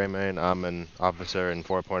Robin Greymane. I'm an officer in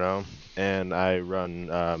 4.0, and I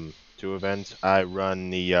run 2 events. I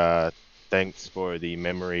run the thanks for the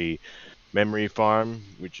memory farm,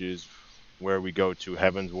 which is where we go to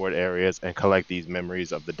Heaven's Ward areas and collect these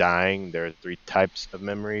memories of the dying. There are 3 types of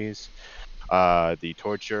memories: the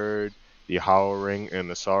tortured, the Howling, and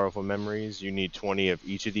the Sorrowful memories. You need 20 of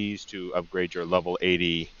each of these to upgrade your level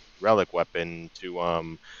 80 relic weapon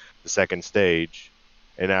to the second stage.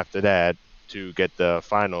 And after that, to get the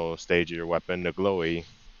final stage of your weapon, the glowy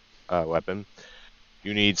weapon,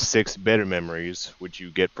 you need 6 better memories, which you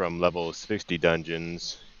get from level 60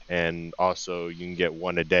 dungeons. And also, you can get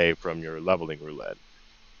 1 a day from your leveling roulette.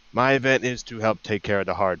 My event is to help take care of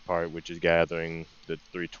the hard part, which is gathering the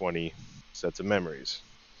 320 sets of memories.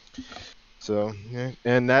 So, yeah,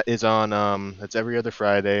 and that is on, that's every other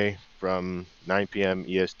Friday from 9 p.m.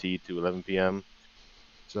 EST to 11 p.m.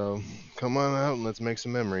 So, come on out and let's make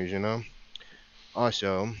some memories,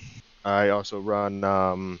 Also, I also run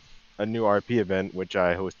a new RP event, which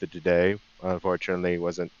I hosted today. Unfortunately,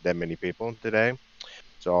 wasn't that many people today.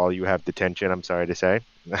 So all you have detention, I'm sorry to say.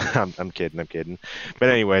 I'm kidding. But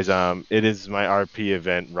anyways, it is my RP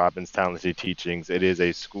event, Robin's Talented Teachings. It is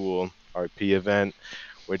a school RP event,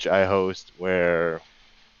 which I host, where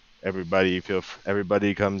everybody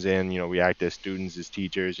comes in. We act as students, as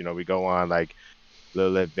teachers. We go on like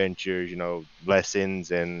little adventures,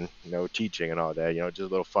 lessons and teaching and all that. Just a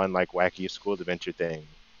little fun, like wacky school adventure thing.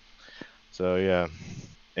 So yeah,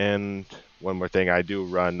 and one more thing, I do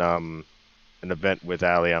run an event with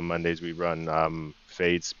Allie on Mondays. We run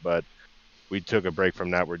Fates, but we took a break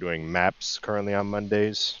from that. We're doing maps currently on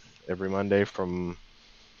Mondays, every Monday from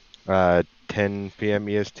 10 p.m.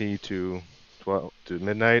 EST to 12 to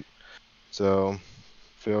midnight. So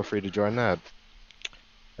feel free to join that.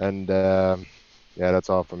 And yeah, that's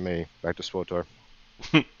all from me. Back to Swotor.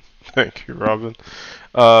 Thank you, Robin.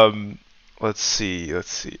 Let's see.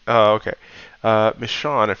 Okay. Miss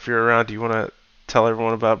Shawn, if you're around, do you want to tell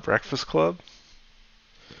everyone about Breakfast Club?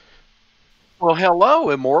 Well,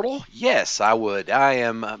 hello, Immortal. Yes, I would. I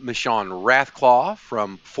am Michonne Rathclaw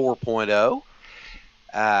from 4.0,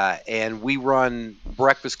 and we run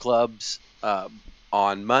breakfast clubs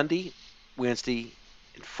on Monday, Wednesday,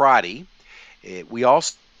 and Friday. We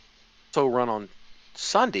also run on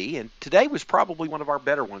Sunday, and today was probably one of our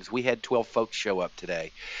better ones. We had 12 folks show up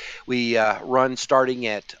today. We run starting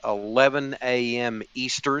at 11 a.m.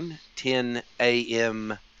 Eastern, 10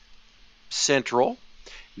 a.m. Central.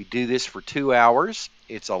 We do this for 2 hours.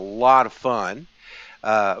 It's a lot of fun.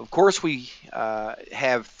 Of course, we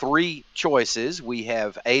have 3 choices. We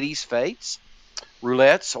have 80s Fates,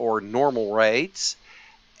 roulettes or normal raids,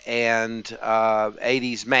 and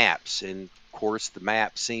 80s maps. And of course, the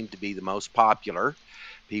maps seem to be the most popular.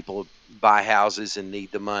 People buy houses and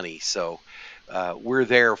need the money. So we're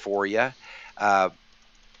there for you.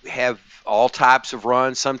 Have all types of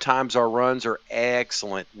runs. Sometimes our runs are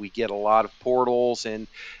excellent. We get a lot of portals and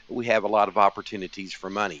we have a lot of opportunities for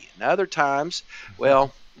money. And other times,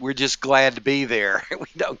 well, we're just glad to be there. We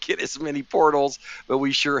don't get as many portals, but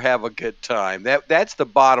we sure have a good time. That's the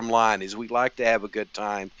bottom line, is we like to have a good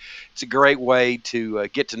time. It's a great way to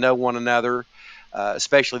get to know one another,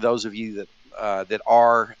 especially those of you that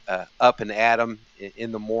are up and at 'em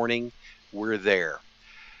in the morning. We're there.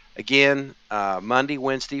 Again, Monday,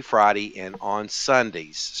 Wednesday, Friday, and on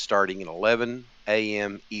Sundays, starting at 11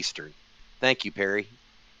 a.m. Eastern. Thank you, Perry.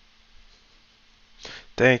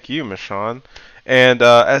 Thank you, Michonne. And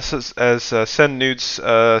as Sen Nudes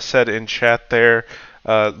said in chat there,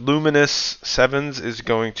 Luminous Sevens is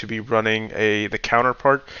going to be running the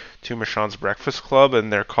counterpart to Michonne's Breakfast Club,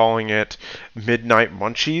 and they're calling it Midnight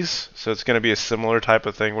Munchies. So it's going to be a similar type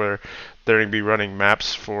of thing where they're going to be running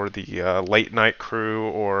maps for the late night crew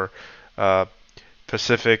or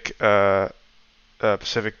Pacific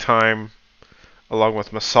Pacific time, along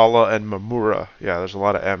with Masala and Mamura. Yeah, there's a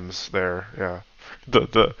lot of M's there. Yeah,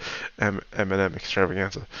 the M&M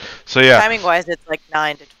extravaganza. So yeah, Timing wise, it's like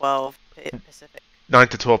 9 to 12 Pacific. 9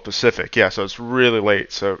 to 12 Pacific. Yeah, so it's really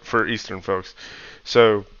late. So for Eastern folks,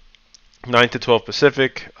 so 9 to 12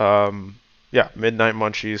 Pacific. Yeah, Midnight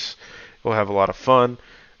Munchies. We'll have a lot of fun.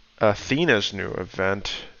 Athena's new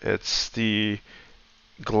event. It's the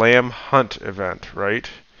Glam Hunt event, right?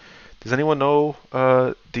 Does anyone know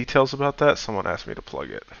details about that? Someone asked me to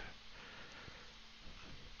plug it.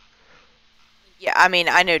 Yeah, I mean,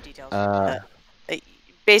 I know details.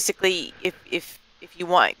 Basically, if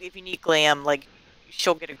you need glam, like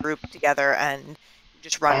she'll get a group together and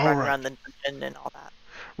just run the dungeon and all that.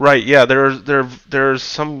 Right, yeah, there's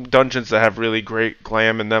some dungeons that have really great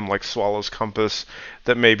glam in them, like Swallow's Compass,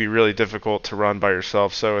 that may be really difficult to run by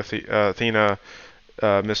yourself. So Athena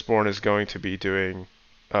Mistborn is going to be doing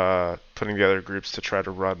putting together groups to try to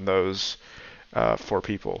run those for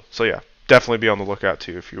people. So yeah, definitely be on the lookout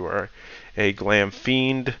too if you are a glam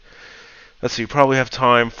fiend. Let's see, you probably have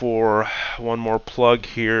time for one more plug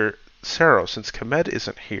here. Sarah, since Kamed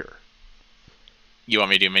isn't here. You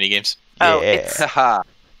want me to do mini games? Oh, it's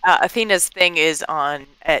Athena's thing is on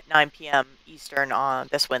at 9 p.m. Eastern on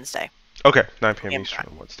this Wednesday. Okay, 9 p.m. Eastern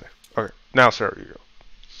on Wednesday. Okay, now Sarah, you go.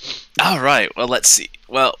 All right, well, let's see.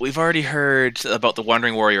 Well, we've already heard about the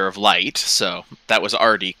Wandering Warrior of Light, so that was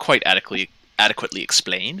already quite adequately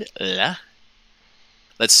explained.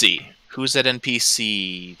 Let's see. Who's that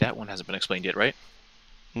NPC? That one hasn't been explained yet, right?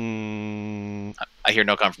 I hear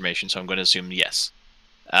no confirmation, so I'm going to assume yes.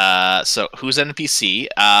 So who's that NPC?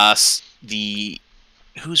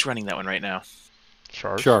 Who's running that one right now?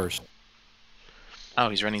 Shars. Oh,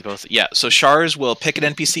 he's running both. Yeah, so Shars will pick an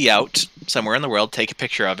NPC out somewhere in the world, take a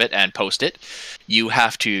picture of it, and post it. You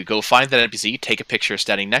have to go find that NPC, take a picture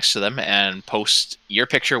standing next to them, and post your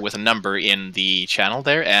picture with a number in the channel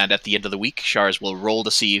there. And at the end of the week, Shars will roll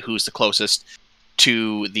to see who's the closest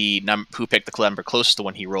to the who picked the number closest to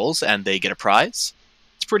when he rolls, and they get a prize.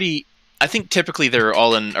 It's pretty. I think typically they're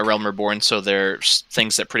all in A Realm Reborn, so they're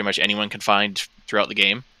things that pretty much anyone can find throughout the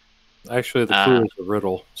game. Actually, the clue is a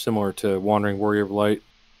riddle, similar to Wandering Warrior of Light.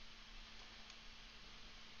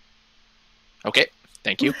 Okay,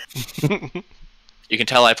 thank you. You can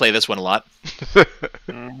tell I play this one a lot.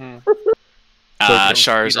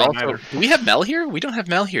 Shars also. Do we have Mel here? We don't have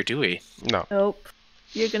Mel here, do we? No. Nope.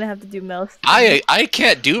 You're gonna have to do Mel's. I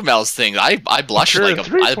can't do Mel's thing. I blush Sure, like a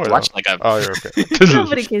 3.0. I blush like a. Oh, you're okay.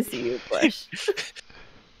 Nobody can see you blush.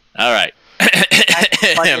 All right. I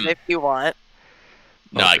can plug it if you want.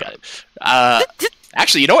 No, I got it.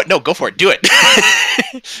 Actually, you know what? No, go for it. Do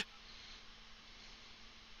it.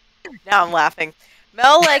 Now I'm laughing.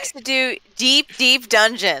 Mel likes to do deep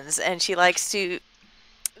dungeons, and she likes to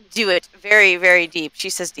do it very, very deep. She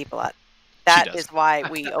says deep a lot. That is why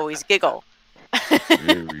we always giggle.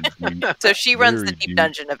 So she runs the deep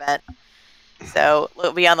dungeon event. So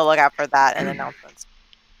we'll be on the lookout for that and announcements.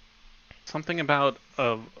 Something about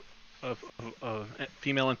a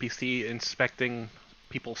female NPC inspecting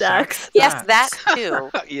people's Sacks. sacks. Yes, that too.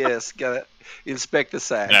 Yes, gotta inspect the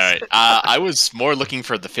sacks. All right. I was more looking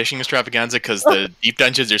for the fishing extravaganza because the deep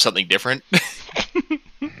dungeons are something different. Yeah,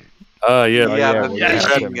 Yeah, where you have to-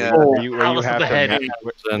 where you Alice have with the to head.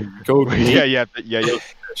 you have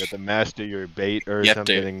to master your bait or You have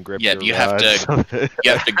something to- and grip yeah, your you have rod. to-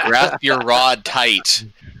 You have to grasp your rod tight.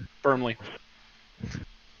 Firmly.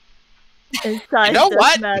 And size You know does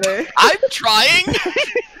what? matter. I'm trying.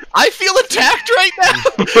 I feel attacked right now.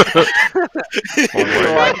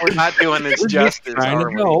 We're not doing this justice, are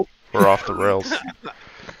we? We're off the rails.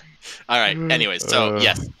 All right. Anyways, so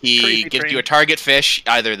yes, he Creepy gives train. you a target fish,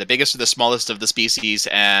 either the biggest or the smallest of the species,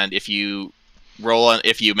 and if you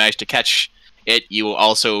manage to catch it, you will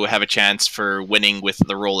also have a chance for winning with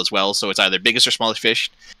the roll as well. So it's either biggest or smallest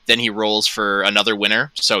fish. Then he rolls for another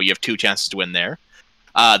winner, so you have 2 chances to win there.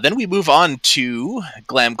 Then we move on to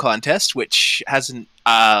Glam Contest, which hasn't.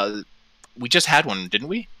 We just had one, didn't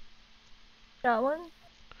we? That one?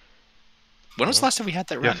 When was the last time we had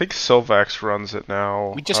that run? Yeah, I think Silvax runs it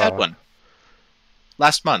now. We just had one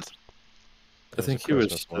last month. I think he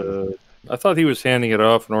was. I thought he was handing it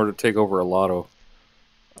off in order to take over a lotto.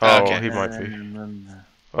 Oh, Okay. he might be.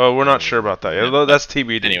 Oh, we're not sure about that. Yeah, that's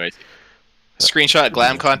TBD. Anyways, screenshot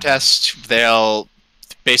Glam Contest. They'll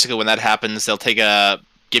basically, when that happens, they'll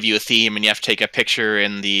give you a theme, and you have to take a picture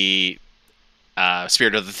in the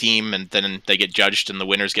spirit of the theme, and then they get judged, and the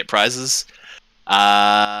winners get prizes.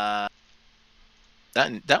 That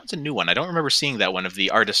was a new one. I don't remember seeing that one of the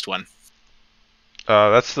artist one.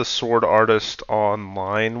 That's the Sword Artist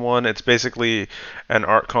Online one. It's basically an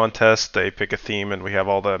art contest. They pick a theme, and we have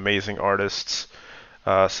all the amazing artists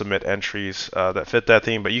submit entries that fit that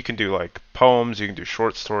theme. But you can do like poems, you can do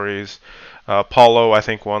short stories. Paulo, I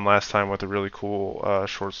think, won last time with a really cool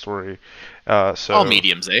short story. So All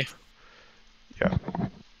mediums, eh? Yeah.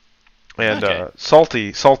 And Okay.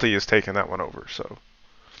 Salty is taking that one over. So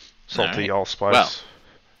Salty All right. Allspice. Well,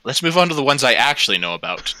 let's move on to the ones I actually know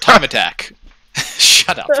about. Time Attack.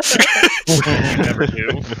 Shut up. Never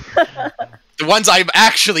do. The ones I'm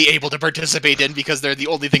actually able to participate in because they're the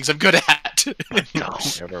only things I'm good at. You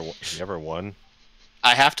ever won?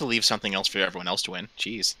 I have to leave something else for everyone else to win.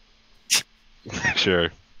 Jeez. Sure.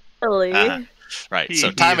 Really? Right, He so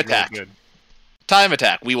is Time really Attack. good. Time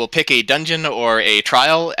Attack. We will pick a dungeon or a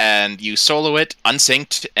trial, and you solo it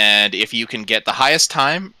unsynced. And if you can get the highest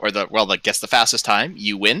time, or guess the fastest time,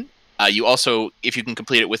 you win. You also, if you can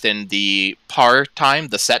complete it within the par time,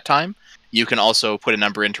 the set time, you can also put a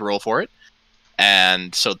number in to roll for it.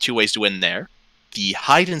 And so 2 ways to win there. The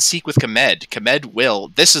hide and seek with Kamed. Kamed will.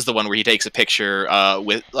 This is the one where he takes a picture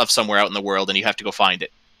of somewhere out in the world, and you have to go find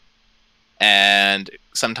it. And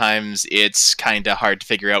sometimes it's kind of hard to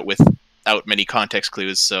figure out without many context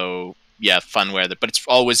clues. So yeah, fun but it's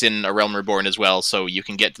always in A Realm Reborn as well, so you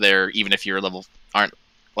can get there even if your aren't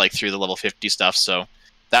like through the level 50 stuff. So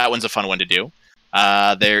that one's a fun one to do.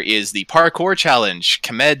 There is the parkour challenge.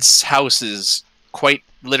 Kamed's house is quite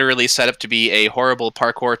literally set up to be a horrible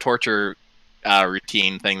parkour torture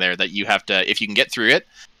routine thing there that you have to, if you can get through it,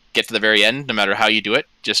 get to the very end, no matter how you do it,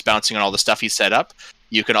 just bouncing on all the stuff he's set up.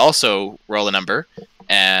 You can also roll a number,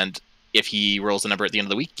 and if he rolls a number at the end of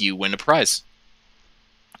the week, you win a prize.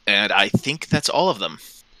 And I think that's all of them.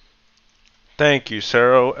 Thank you,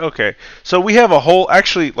 Sarah. Okay, so we have a whole,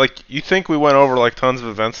 actually, like, you think we went over, like, tons of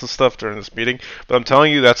events and stuff during this meeting, but I'm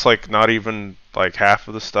telling you that's, like, not even, like, half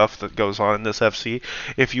of the stuff that goes on in this FC.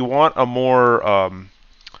 If you want a more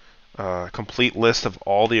complete list of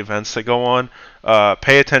all the events that go on,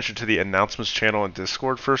 pay attention to the announcements channel in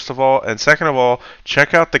Discord, first of all, and second of all,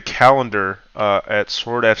 check out the calendar at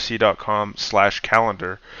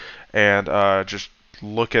swordfc.com/calendar, and just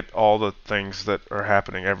look at all the things that are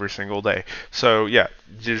happening every single day. So yeah,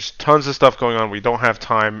 there's tons of stuff going on. We don't have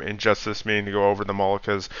time in just this meeting to go over them all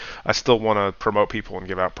because I still want to promote people and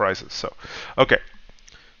give out prizes. So, okay.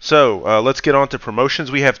 So let's get on to promotions.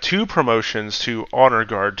 We have 2 promotions to Honor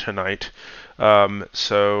Guard tonight.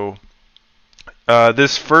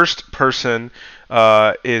 This first person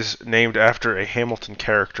is named after a Hamilton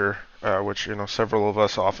character, which several of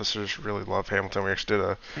us officers really love Hamilton. We actually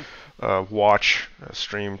did a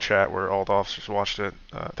stream chat where all the officers watched it.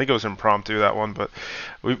 I think it was impromptu, that one, but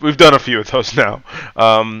we've done a few of those now.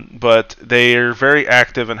 But they are very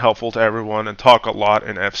active and helpful to everyone and talk a lot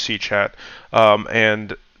in FC chat.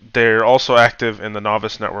 And they're also active in the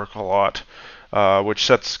Novice Network a lot, which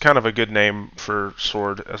sets kind of a good name for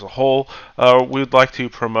Sword as a whole. We would like to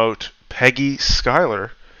promote Peggy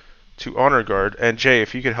Schuyler to Honor Guard. And Jay,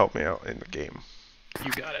 if you could help me out in the game.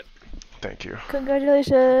 You got it. Thank you.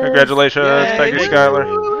 Congratulations. Congratulations, Yay. Peggy Woo.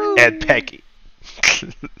 Schuyler. And Peggy.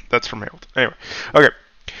 That's from Hamilton. Anyway, okay.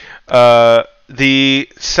 The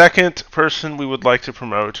second person we would like to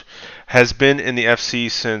promote has been in the FC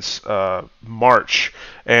since March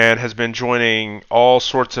and has been joining all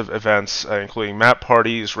sorts of events, including map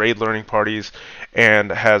parties, raid learning parties,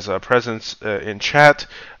 and has a presence in chat.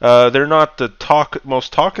 They're not the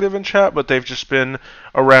most talkative in chat, but they've just been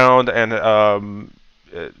around and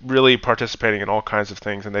really participating in all kinds of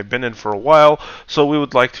things, and they've been in for a while, so we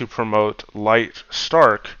would like to promote Light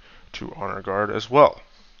Stark to Honor Guard as well.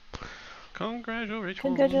 Congratulations.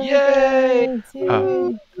 Congratulations.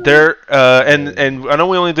 And I know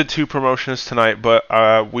we only did 2 promotions tonight, but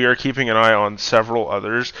we are keeping an eye on several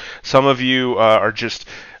others. Some of you are just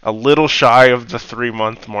a little shy of the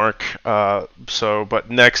 3-month mark, but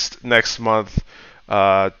next month,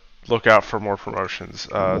 look out for more promotions.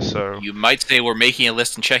 So You might say we're making a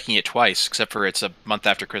list and checking it twice, except for it's a month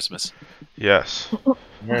after Christmas. yes.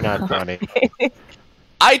 You're not funny.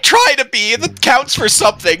 I try to be, and it counts for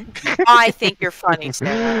something. I think you're funny,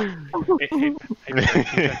 Sarah. Hey,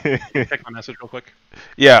 check my message real quick.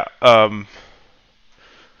 Yeah. But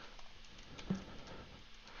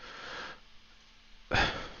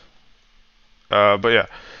yeah.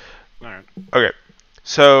 All right. Okay.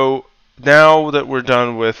 So now that we're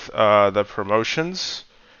done with the promotions,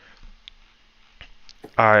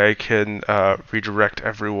 I can redirect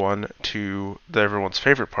everyone to everyone's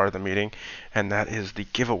favorite part of the meeting, and that is the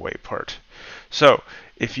giveaway part. So,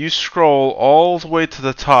 if you scroll all the way to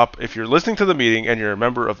the top, if you're listening to the meeting and you're a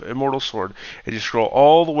member of Immortal Sword, and you scroll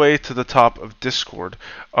all the way to the top of Discord,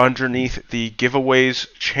 underneath the giveaways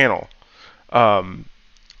channel,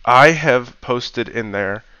 I have posted in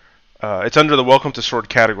there, it's under the Welcome to Sword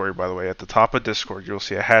category, by the way. At the top of Discord, you'll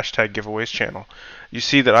see a hashtag giveaways channel. You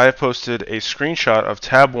see that I have posted a screenshot of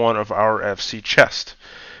tab 1 of our FC chest.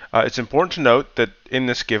 It's important to note that in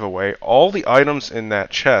this giveaway, all the items in that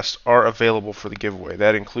chest are available for the giveaway.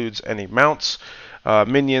 That includes any mounts,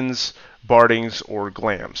 minions, bardings, or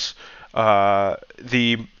glams.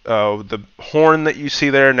 The horn that you see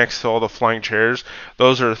there next to all the flying chairs,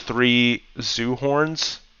 those are 3 zoo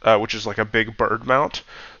horns, which is like a big bird mount.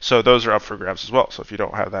 So those are up for grabs as well, so if you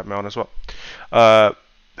don't have that mount as well.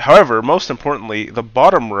 However, most importantly, the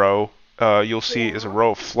bottom row you'll see is a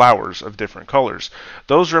row of flowers of different colors.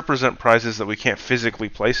 Those represent prizes that we can't physically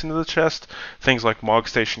place into the chest, things like Mog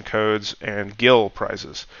Station codes and Guild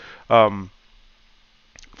prizes. For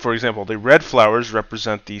example, the red flowers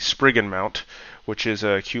represent the Spriggan mount, which is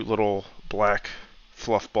a cute little black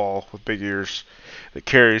fluff ball with big ears that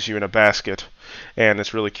carries you in a basket, and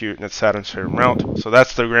it's really cute, and it's Saturn's favorite mount. So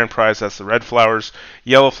that's the grand prize. That's the red flowers.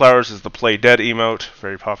 Yellow flowers is the Play Dead emote,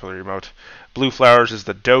 very popular emote. Blue flowers is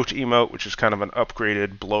the Dote emote, which is kind of an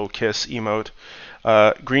upgraded blow kiss emote.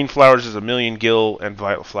 Green flowers is 1,000,000 gil, and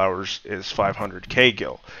violet flowers is 500k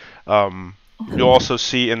gil. You'll also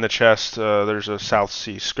see in the chest there's a South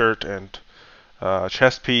Sea skirt and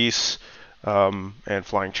chest piece, and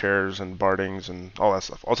flying chairs and bardings and all that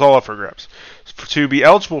stuff. It's all up for grabs. To be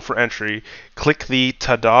eligible for entry, click the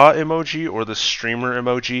Tada emoji or the streamer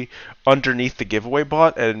emoji underneath the giveaway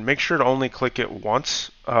bot, and make sure to only click it once,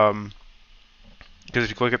 because if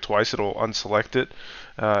you click it twice, it'll unselect it,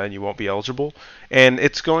 and you won't be eligible. And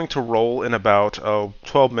it's going to roll in about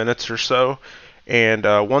 12 minutes or so. And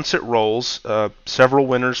once it rolls, several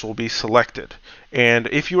winners will be selected. And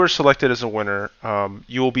if you are selected as a winner,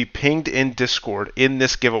 you will be pinged in Discord in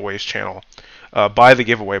this giveaways channel by the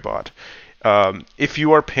giveaway bot. If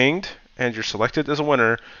you are pinged and you're selected as a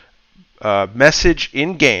winner, message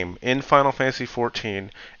in game in Final Fantasy XIV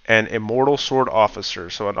an Immortal Sword officer,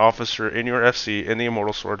 so an officer in your FC in the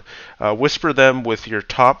Immortal Sword. Whisper them with your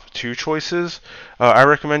top 2 choices. I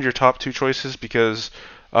recommend your top 2 choices because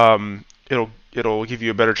it'll give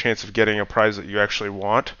you a better chance of getting a prize that you actually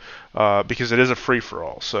want, because it is a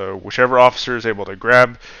free-for-all. So whichever officer is able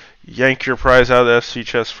to yank your prize out of the FC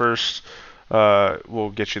chest first,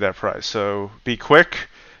 will get you that prize. So be quick,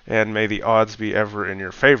 and may the odds be ever in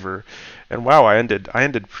your favor. And wow, I ended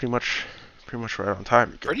pretty much right on time.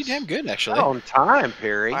 You guys. Pretty damn good, actually. On time,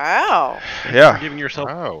 Perry. Wow. Yeah. For giving yourself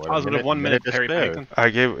Wow, positive 1 minute, Perry Payton. I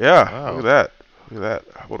gave Wow. Look at that.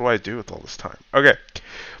 What do I do with all this time? Okay.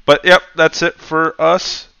 But yep, that's it for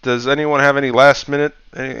us. Does anyone have any last minute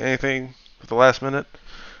anything with the last minute?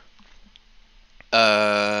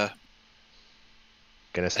 Gonna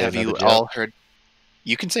say Have another you joke? all heard?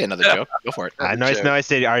 You can say another joke. Go for it. I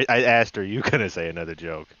said I asked her. You gonna say another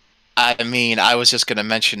joke? I mean, I was just going to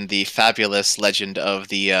mention the fabulous legend of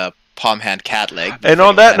the palm hand cat leg. And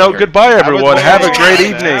on that note, goodbye, everyone. Have a great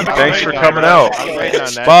evening. Thanks for coming out.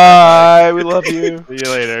 Bye. We love you. See you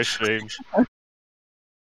later, stream.